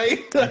real,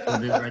 right? That's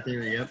what it is right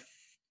there, yep.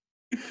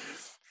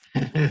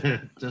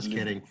 Just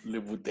kidding.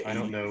 Live with the I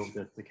don't know aliens. if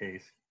that's the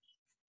case.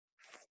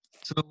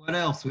 So what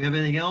else? We have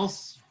anything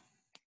else?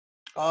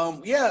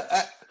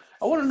 Yeah,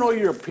 I want to know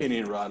your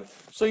opinion, Rod.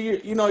 So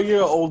you're an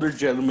older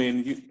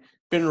gentleman. You've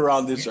been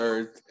around this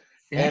earth.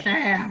 Yes, I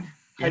have.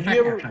 Have Yes, you I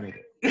ever? have, Sonny.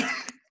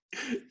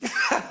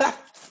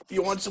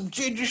 You want some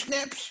ginger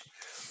snaps?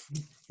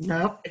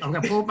 Nope, I'm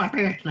gonna pull my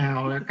pants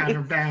now. They're kind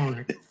of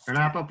down. They're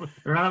not up.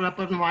 They're not up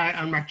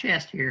on my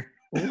chest here.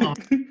 Hold on.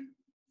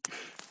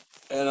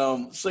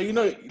 And so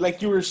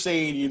like you were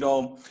saying,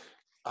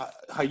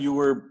 how you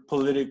were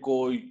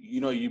political.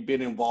 You've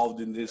been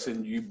involved in this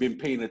and you've been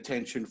paying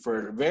attention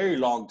for a very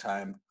long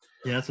time.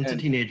 Yeah, since a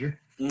teenager.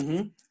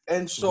 Mm-hmm.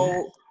 And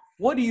so,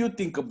 what do you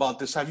think about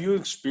this? Have you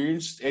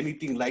experienced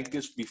anything like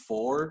this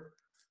before?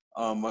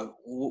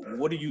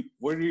 What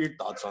are your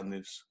thoughts on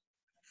this?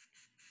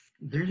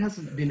 There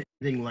hasn't been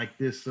anything like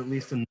this, at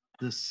least on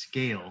this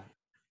scale.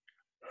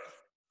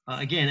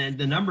 Again, and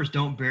the numbers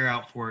don't bear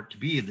out for it to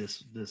be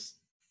this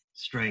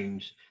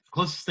strange. The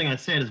closest thing I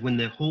said is when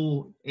the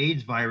whole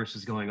AIDS virus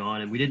is going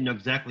on, and we didn't know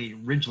exactly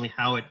originally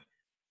how it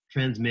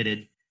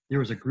transmitted. There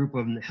was a group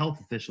of health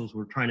officials who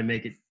were trying to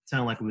make it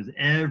sound like it was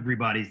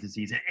everybody's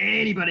disease.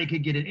 Anybody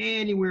could get it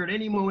anywhere at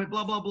any moment,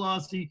 blah, blah, blah.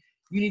 So you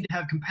need to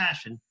have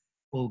compassion.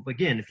 Well,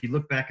 again, if you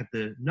look back at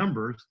the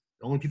numbers,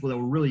 the only people that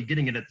were really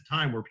getting it at the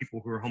time were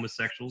people who were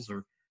homosexuals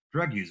or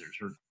drug users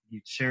or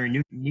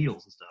sharing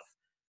needles and stuff.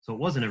 So it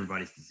wasn't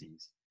everybody's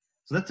disease.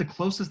 So that's the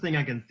closest thing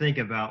I can think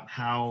about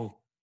how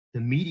the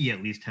media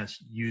at least has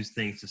used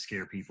things to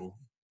scare people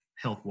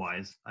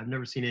health-wise. I've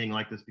never seen anything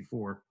like this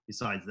before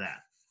besides that.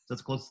 So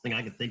that's the closest thing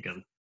I can think of.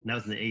 And that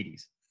was in the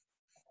 80s.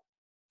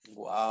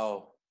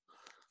 Wow.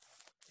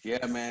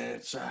 Yeah, man,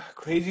 it's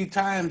crazy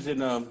times.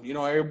 And,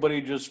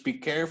 everybody just be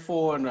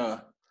careful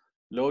and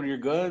load your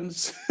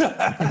guns.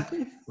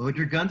 Load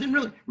your guns.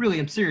 And really,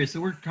 I'm serious.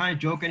 So we're kind of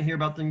joking here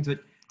about things, but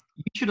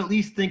you should at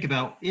least think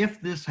about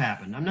if this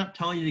happened. I'm not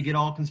telling you to get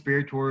all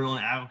conspiratorial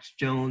and Alex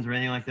Jones or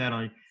anything like that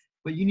on you,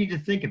 but you need to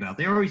think about.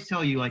 They always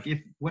tell you, like,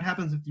 what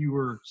happens if you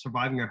were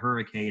surviving a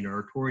hurricane or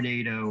a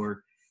tornado,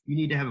 or you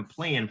need to have a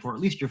plan for at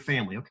least your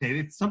family. Okay,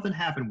 if something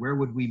happened, where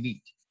would we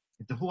meet?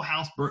 If the whole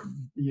house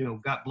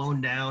got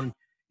blown down,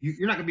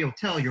 you're not going to be able to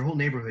tell your whole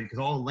neighborhood because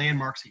all the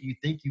landmarks that you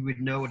think you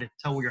would know to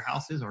tell where your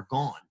house is are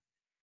gone.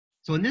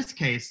 So in this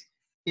case,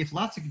 if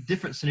lots of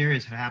different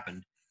scenarios have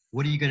happened,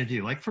 what are you going to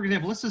do? Like, for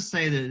example, let's just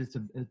say that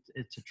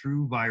it's a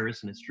true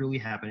virus and it's truly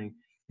happening,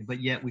 but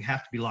yet we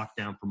have to be locked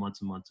down for months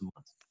and months and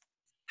months.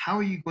 How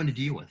are you going to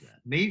deal with that?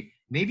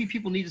 Maybe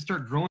people need to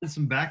start growing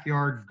some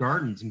backyard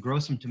gardens and grow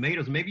some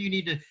tomatoes. Maybe you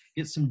need to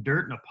get some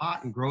dirt in a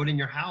pot and grow it in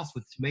your house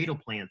with tomato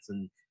plants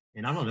and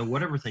I don't know,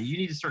 whatever thing. You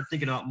need to start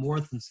thinking about more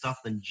than stuff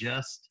than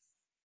just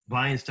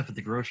buying stuff at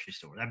the grocery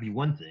store. That'd be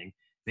one thing.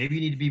 Maybe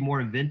you need to be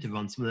more inventive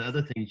on some of the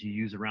other things you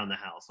use around the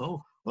house.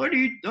 Oh, I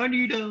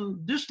need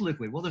this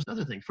liquid. Well, there's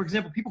other things. For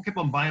example, people kept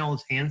on buying all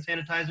this hand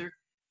sanitizer.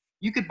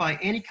 You could buy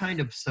any kind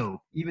of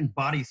soap, even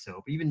body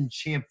soap, even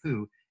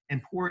shampoo,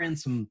 and pour in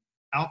some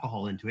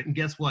alcohol into it. And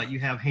guess what? You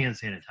have hand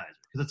sanitizer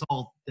because it's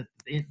all the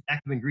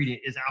active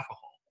ingredient is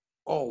alcohol.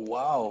 Oh,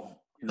 wow.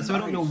 So Nice. I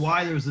don't know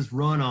why there was this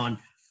run on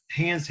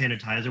hand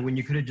sanitizer when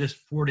you could have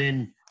just poured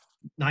in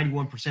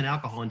 91%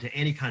 alcohol into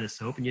any kind of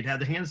soap and you'd have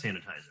the hand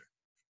sanitizer.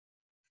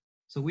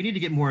 So we need to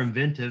get more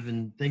inventive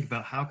and think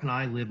about how can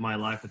I live my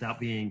life without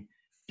being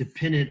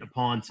dependent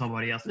upon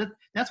somebody else.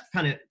 That's what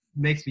kind of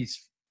makes me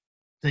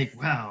think,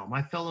 wow,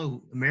 my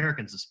fellow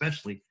Americans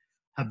especially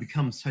have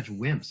become such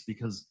wimps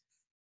because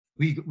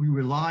we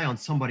rely on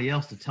somebody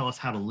else to tell us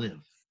how to live.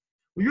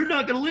 Well, you're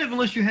not going to live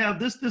unless you have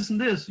this, this,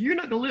 and this. You're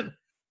not going to live.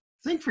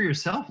 Think for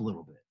yourself a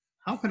little bit.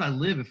 How could I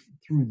live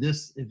through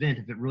this event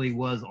if it really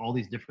was all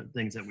these different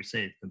things that we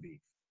say it can be?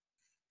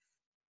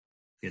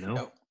 You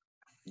know?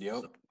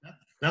 Yep. So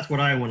that's what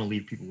I want to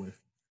leave people with.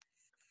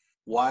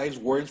 Wise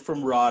words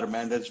from Rod,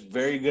 man. That's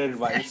very good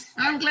advice.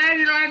 I'm glad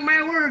you like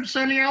my words,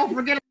 Sonny. I'll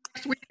forget them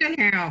next week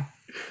anyhow.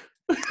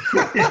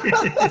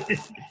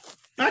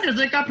 I just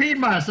think I peed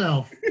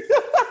myself.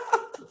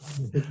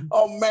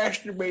 Oh,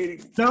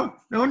 masturbating.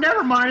 No,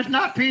 never mind. It's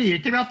not pee.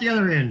 It came out the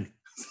other end.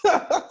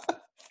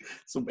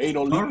 Some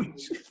anal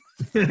leakage.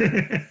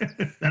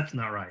 That's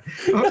not right.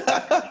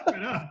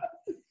 Oh,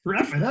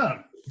 wrap it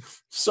up.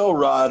 So,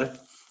 Rod,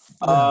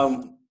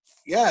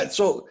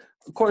 so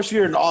of course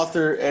you're an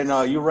author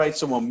and you write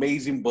some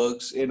amazing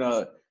books. And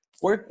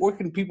where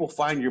can people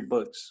find your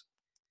books?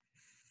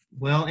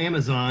 Well,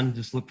 Amazon,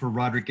 just look for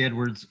Roderick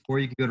Edwards, or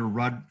you can go to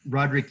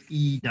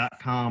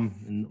rodricke.com,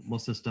 and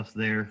most of the stuff's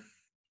there,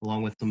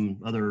 along with some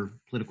other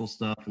political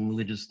stuff and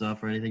religious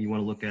stuff or anything you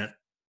want to look at,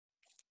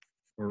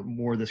 or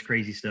more of this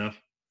crazy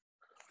stuff.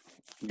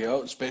 Yeah,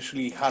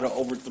 especially how to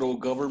overthrow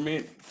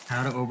government.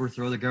 How to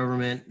overthrow the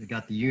government. We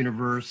got the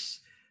universe.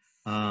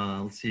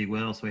 Let's see,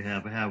 what else we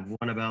have? I have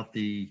one about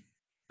a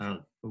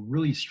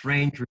really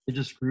strange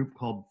religious group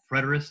called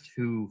Preterists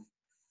who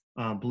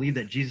believe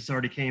that Jesus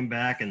already came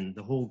back and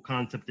the whole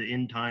concept of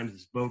end times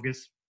is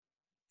bogus.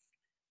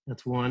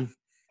 That's one.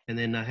 And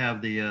then I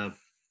have the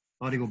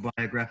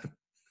autobiographic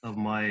of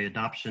my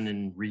adoption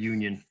and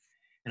reunion.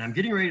 And I'm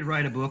getting ready to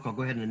write a book. I'll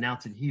go ahead and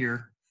announce it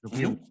here.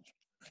 I'll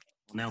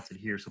announce it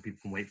here so people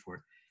can wait for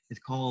it. It's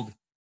called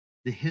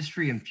The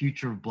History and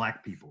Future of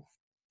Black People.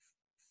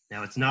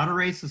 Now, it's not a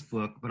racist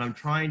book, but I'm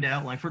trying to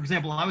outline. For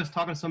example, I was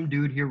talking to some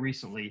dude here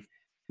recently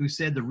who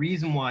said the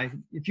reason why,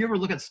 if you ever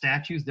look at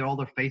statues, they're all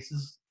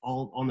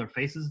on their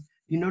faces,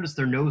 you notice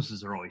their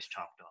noses are always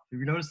chopped off. Have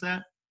you noticed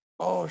that?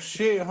 Oh,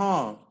 shit,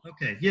 huh?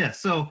 Okay, yeah.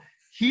 So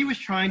he was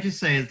trying to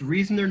say that the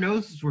reason their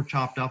noses were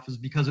chopped off is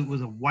because it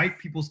was a white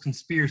people's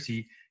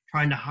conspiracy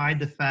trying to hide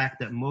the fact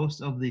that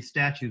most of the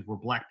statues were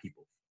black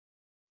people.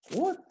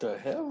 What the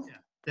hell? Yeah,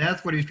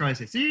 that's what he was trying to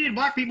say. See,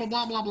 black people,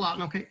 blah, blah, blah.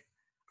 Okay.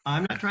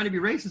 I'm not trying to be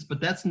racist,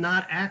 but that's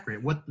not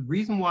accurate. The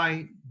reason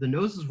why the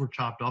noses were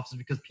chopped off is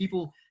because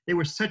they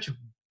were such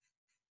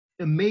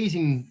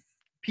amazing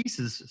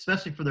pieces,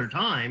 especially for their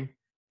time.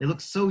 They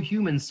looked so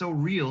human, so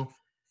real.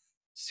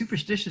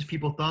 Superstitious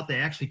people thought they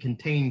actually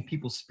contained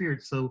people's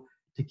spirits. So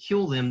to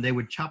kill them, they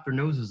would chop their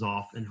noses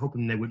off and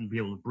hoping they wouldn't be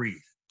able to breathe.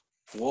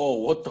 Whoa,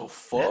 what the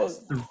fuck?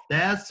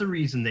 That's the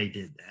reason they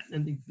did that.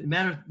 And the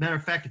matter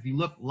of fact, if you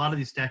look, a lot of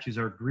these statues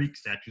are Greek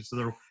statues,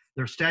 so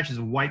they're statues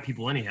of white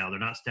people anyhow. They're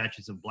not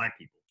statues of black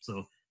people.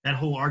 So that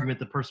whole argument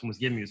the person was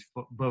giving me was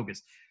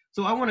bogus.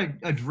 So I want to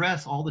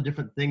address all the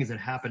different things that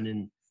happened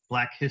in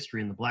Black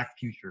history and the Black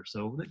future.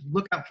 So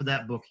look out for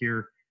that book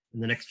here in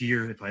the next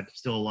year if I'm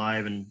still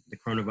alive and the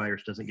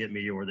coronavirus doesn't get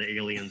me or the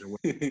aliens or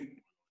whatever.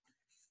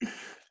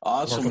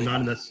 Awesome. Or if I'm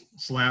not in the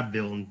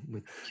Slabville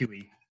with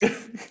QE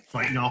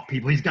fighting off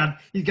people. He's got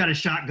a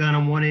shotgun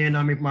on one end,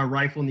 I'm with my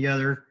rifle on the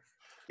other.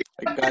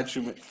 I got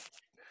you, man.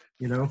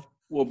 You know?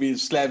 We'll be in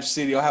Slab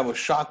City. I'll have a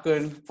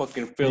shotgun,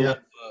 fucking fill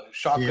up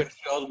shotgun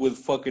shells with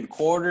fucking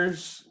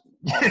quarters.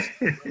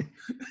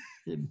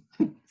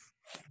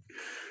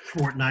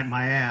 Fortnite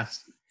my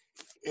ass.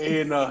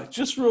 And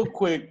just real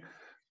quick,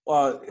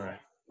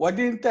 why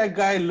didn't that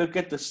guy look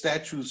at the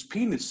statue's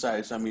penis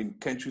size? I mean,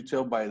 can't you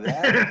tell by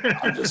that?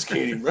 I'm just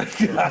kidding, right?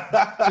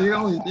 they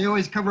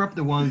always cover up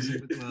the ones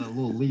with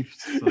little leaves,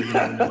 so you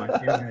don't know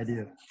any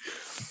idea.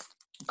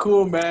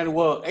 Cool, man.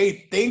 Well,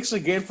 hey, thanks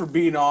again for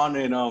being on,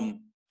 and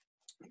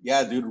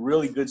yeah, dude,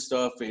 really good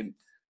stuff, and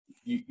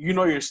you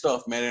know your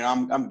stuff, man.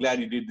 And I'm glad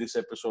you did this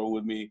episode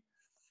with me.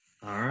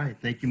 All right,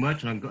 thank you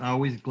much, and I'm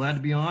always glad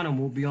to be on, and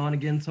we'll be on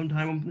again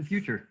sometime in the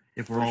future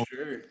if we're all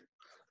sure.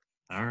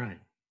 All right.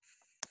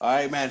 All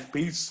right, man.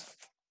 Peace.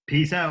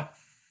 Peace out.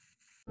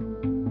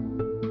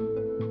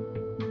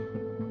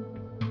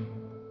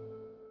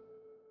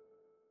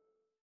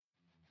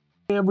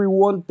 Hey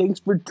everyone, thanks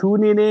for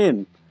tuning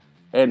in.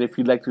 And if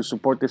you'd like to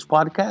support this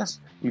podcast,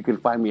 you can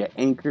find me at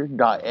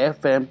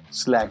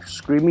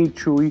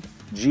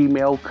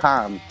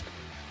anchor.fm/screamingchewy@gmail.com.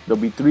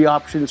 There'll be 3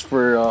 options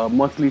for a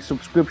monthly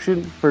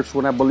subscription. First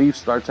one, I believe,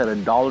 starts at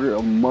 $1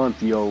 a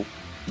month, yo.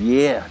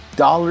 Yeah,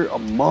 $1 a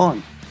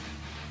month.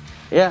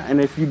 Yeah,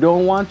 and if you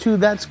don't want to,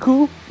 that's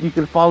cool. You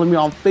can follow me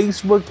on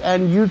Facebook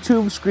and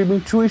YouTube, Screaming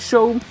Chewy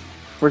Show,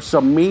 for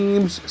some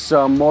memes,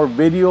 some more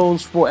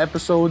videos, full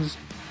episodes,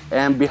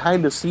 and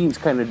behind the scenes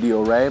kind of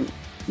deal, right?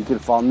 You can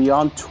follow me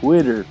on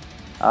Twitter,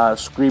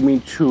 Screaming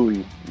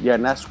Chewy. Yeah,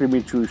 not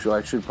Screaming Chewy Show.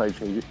 I should probably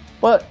change it.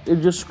 But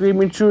it's just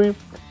Screaming Chewy.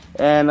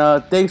 And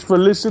thanks for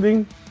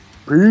listening.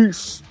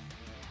 Peace.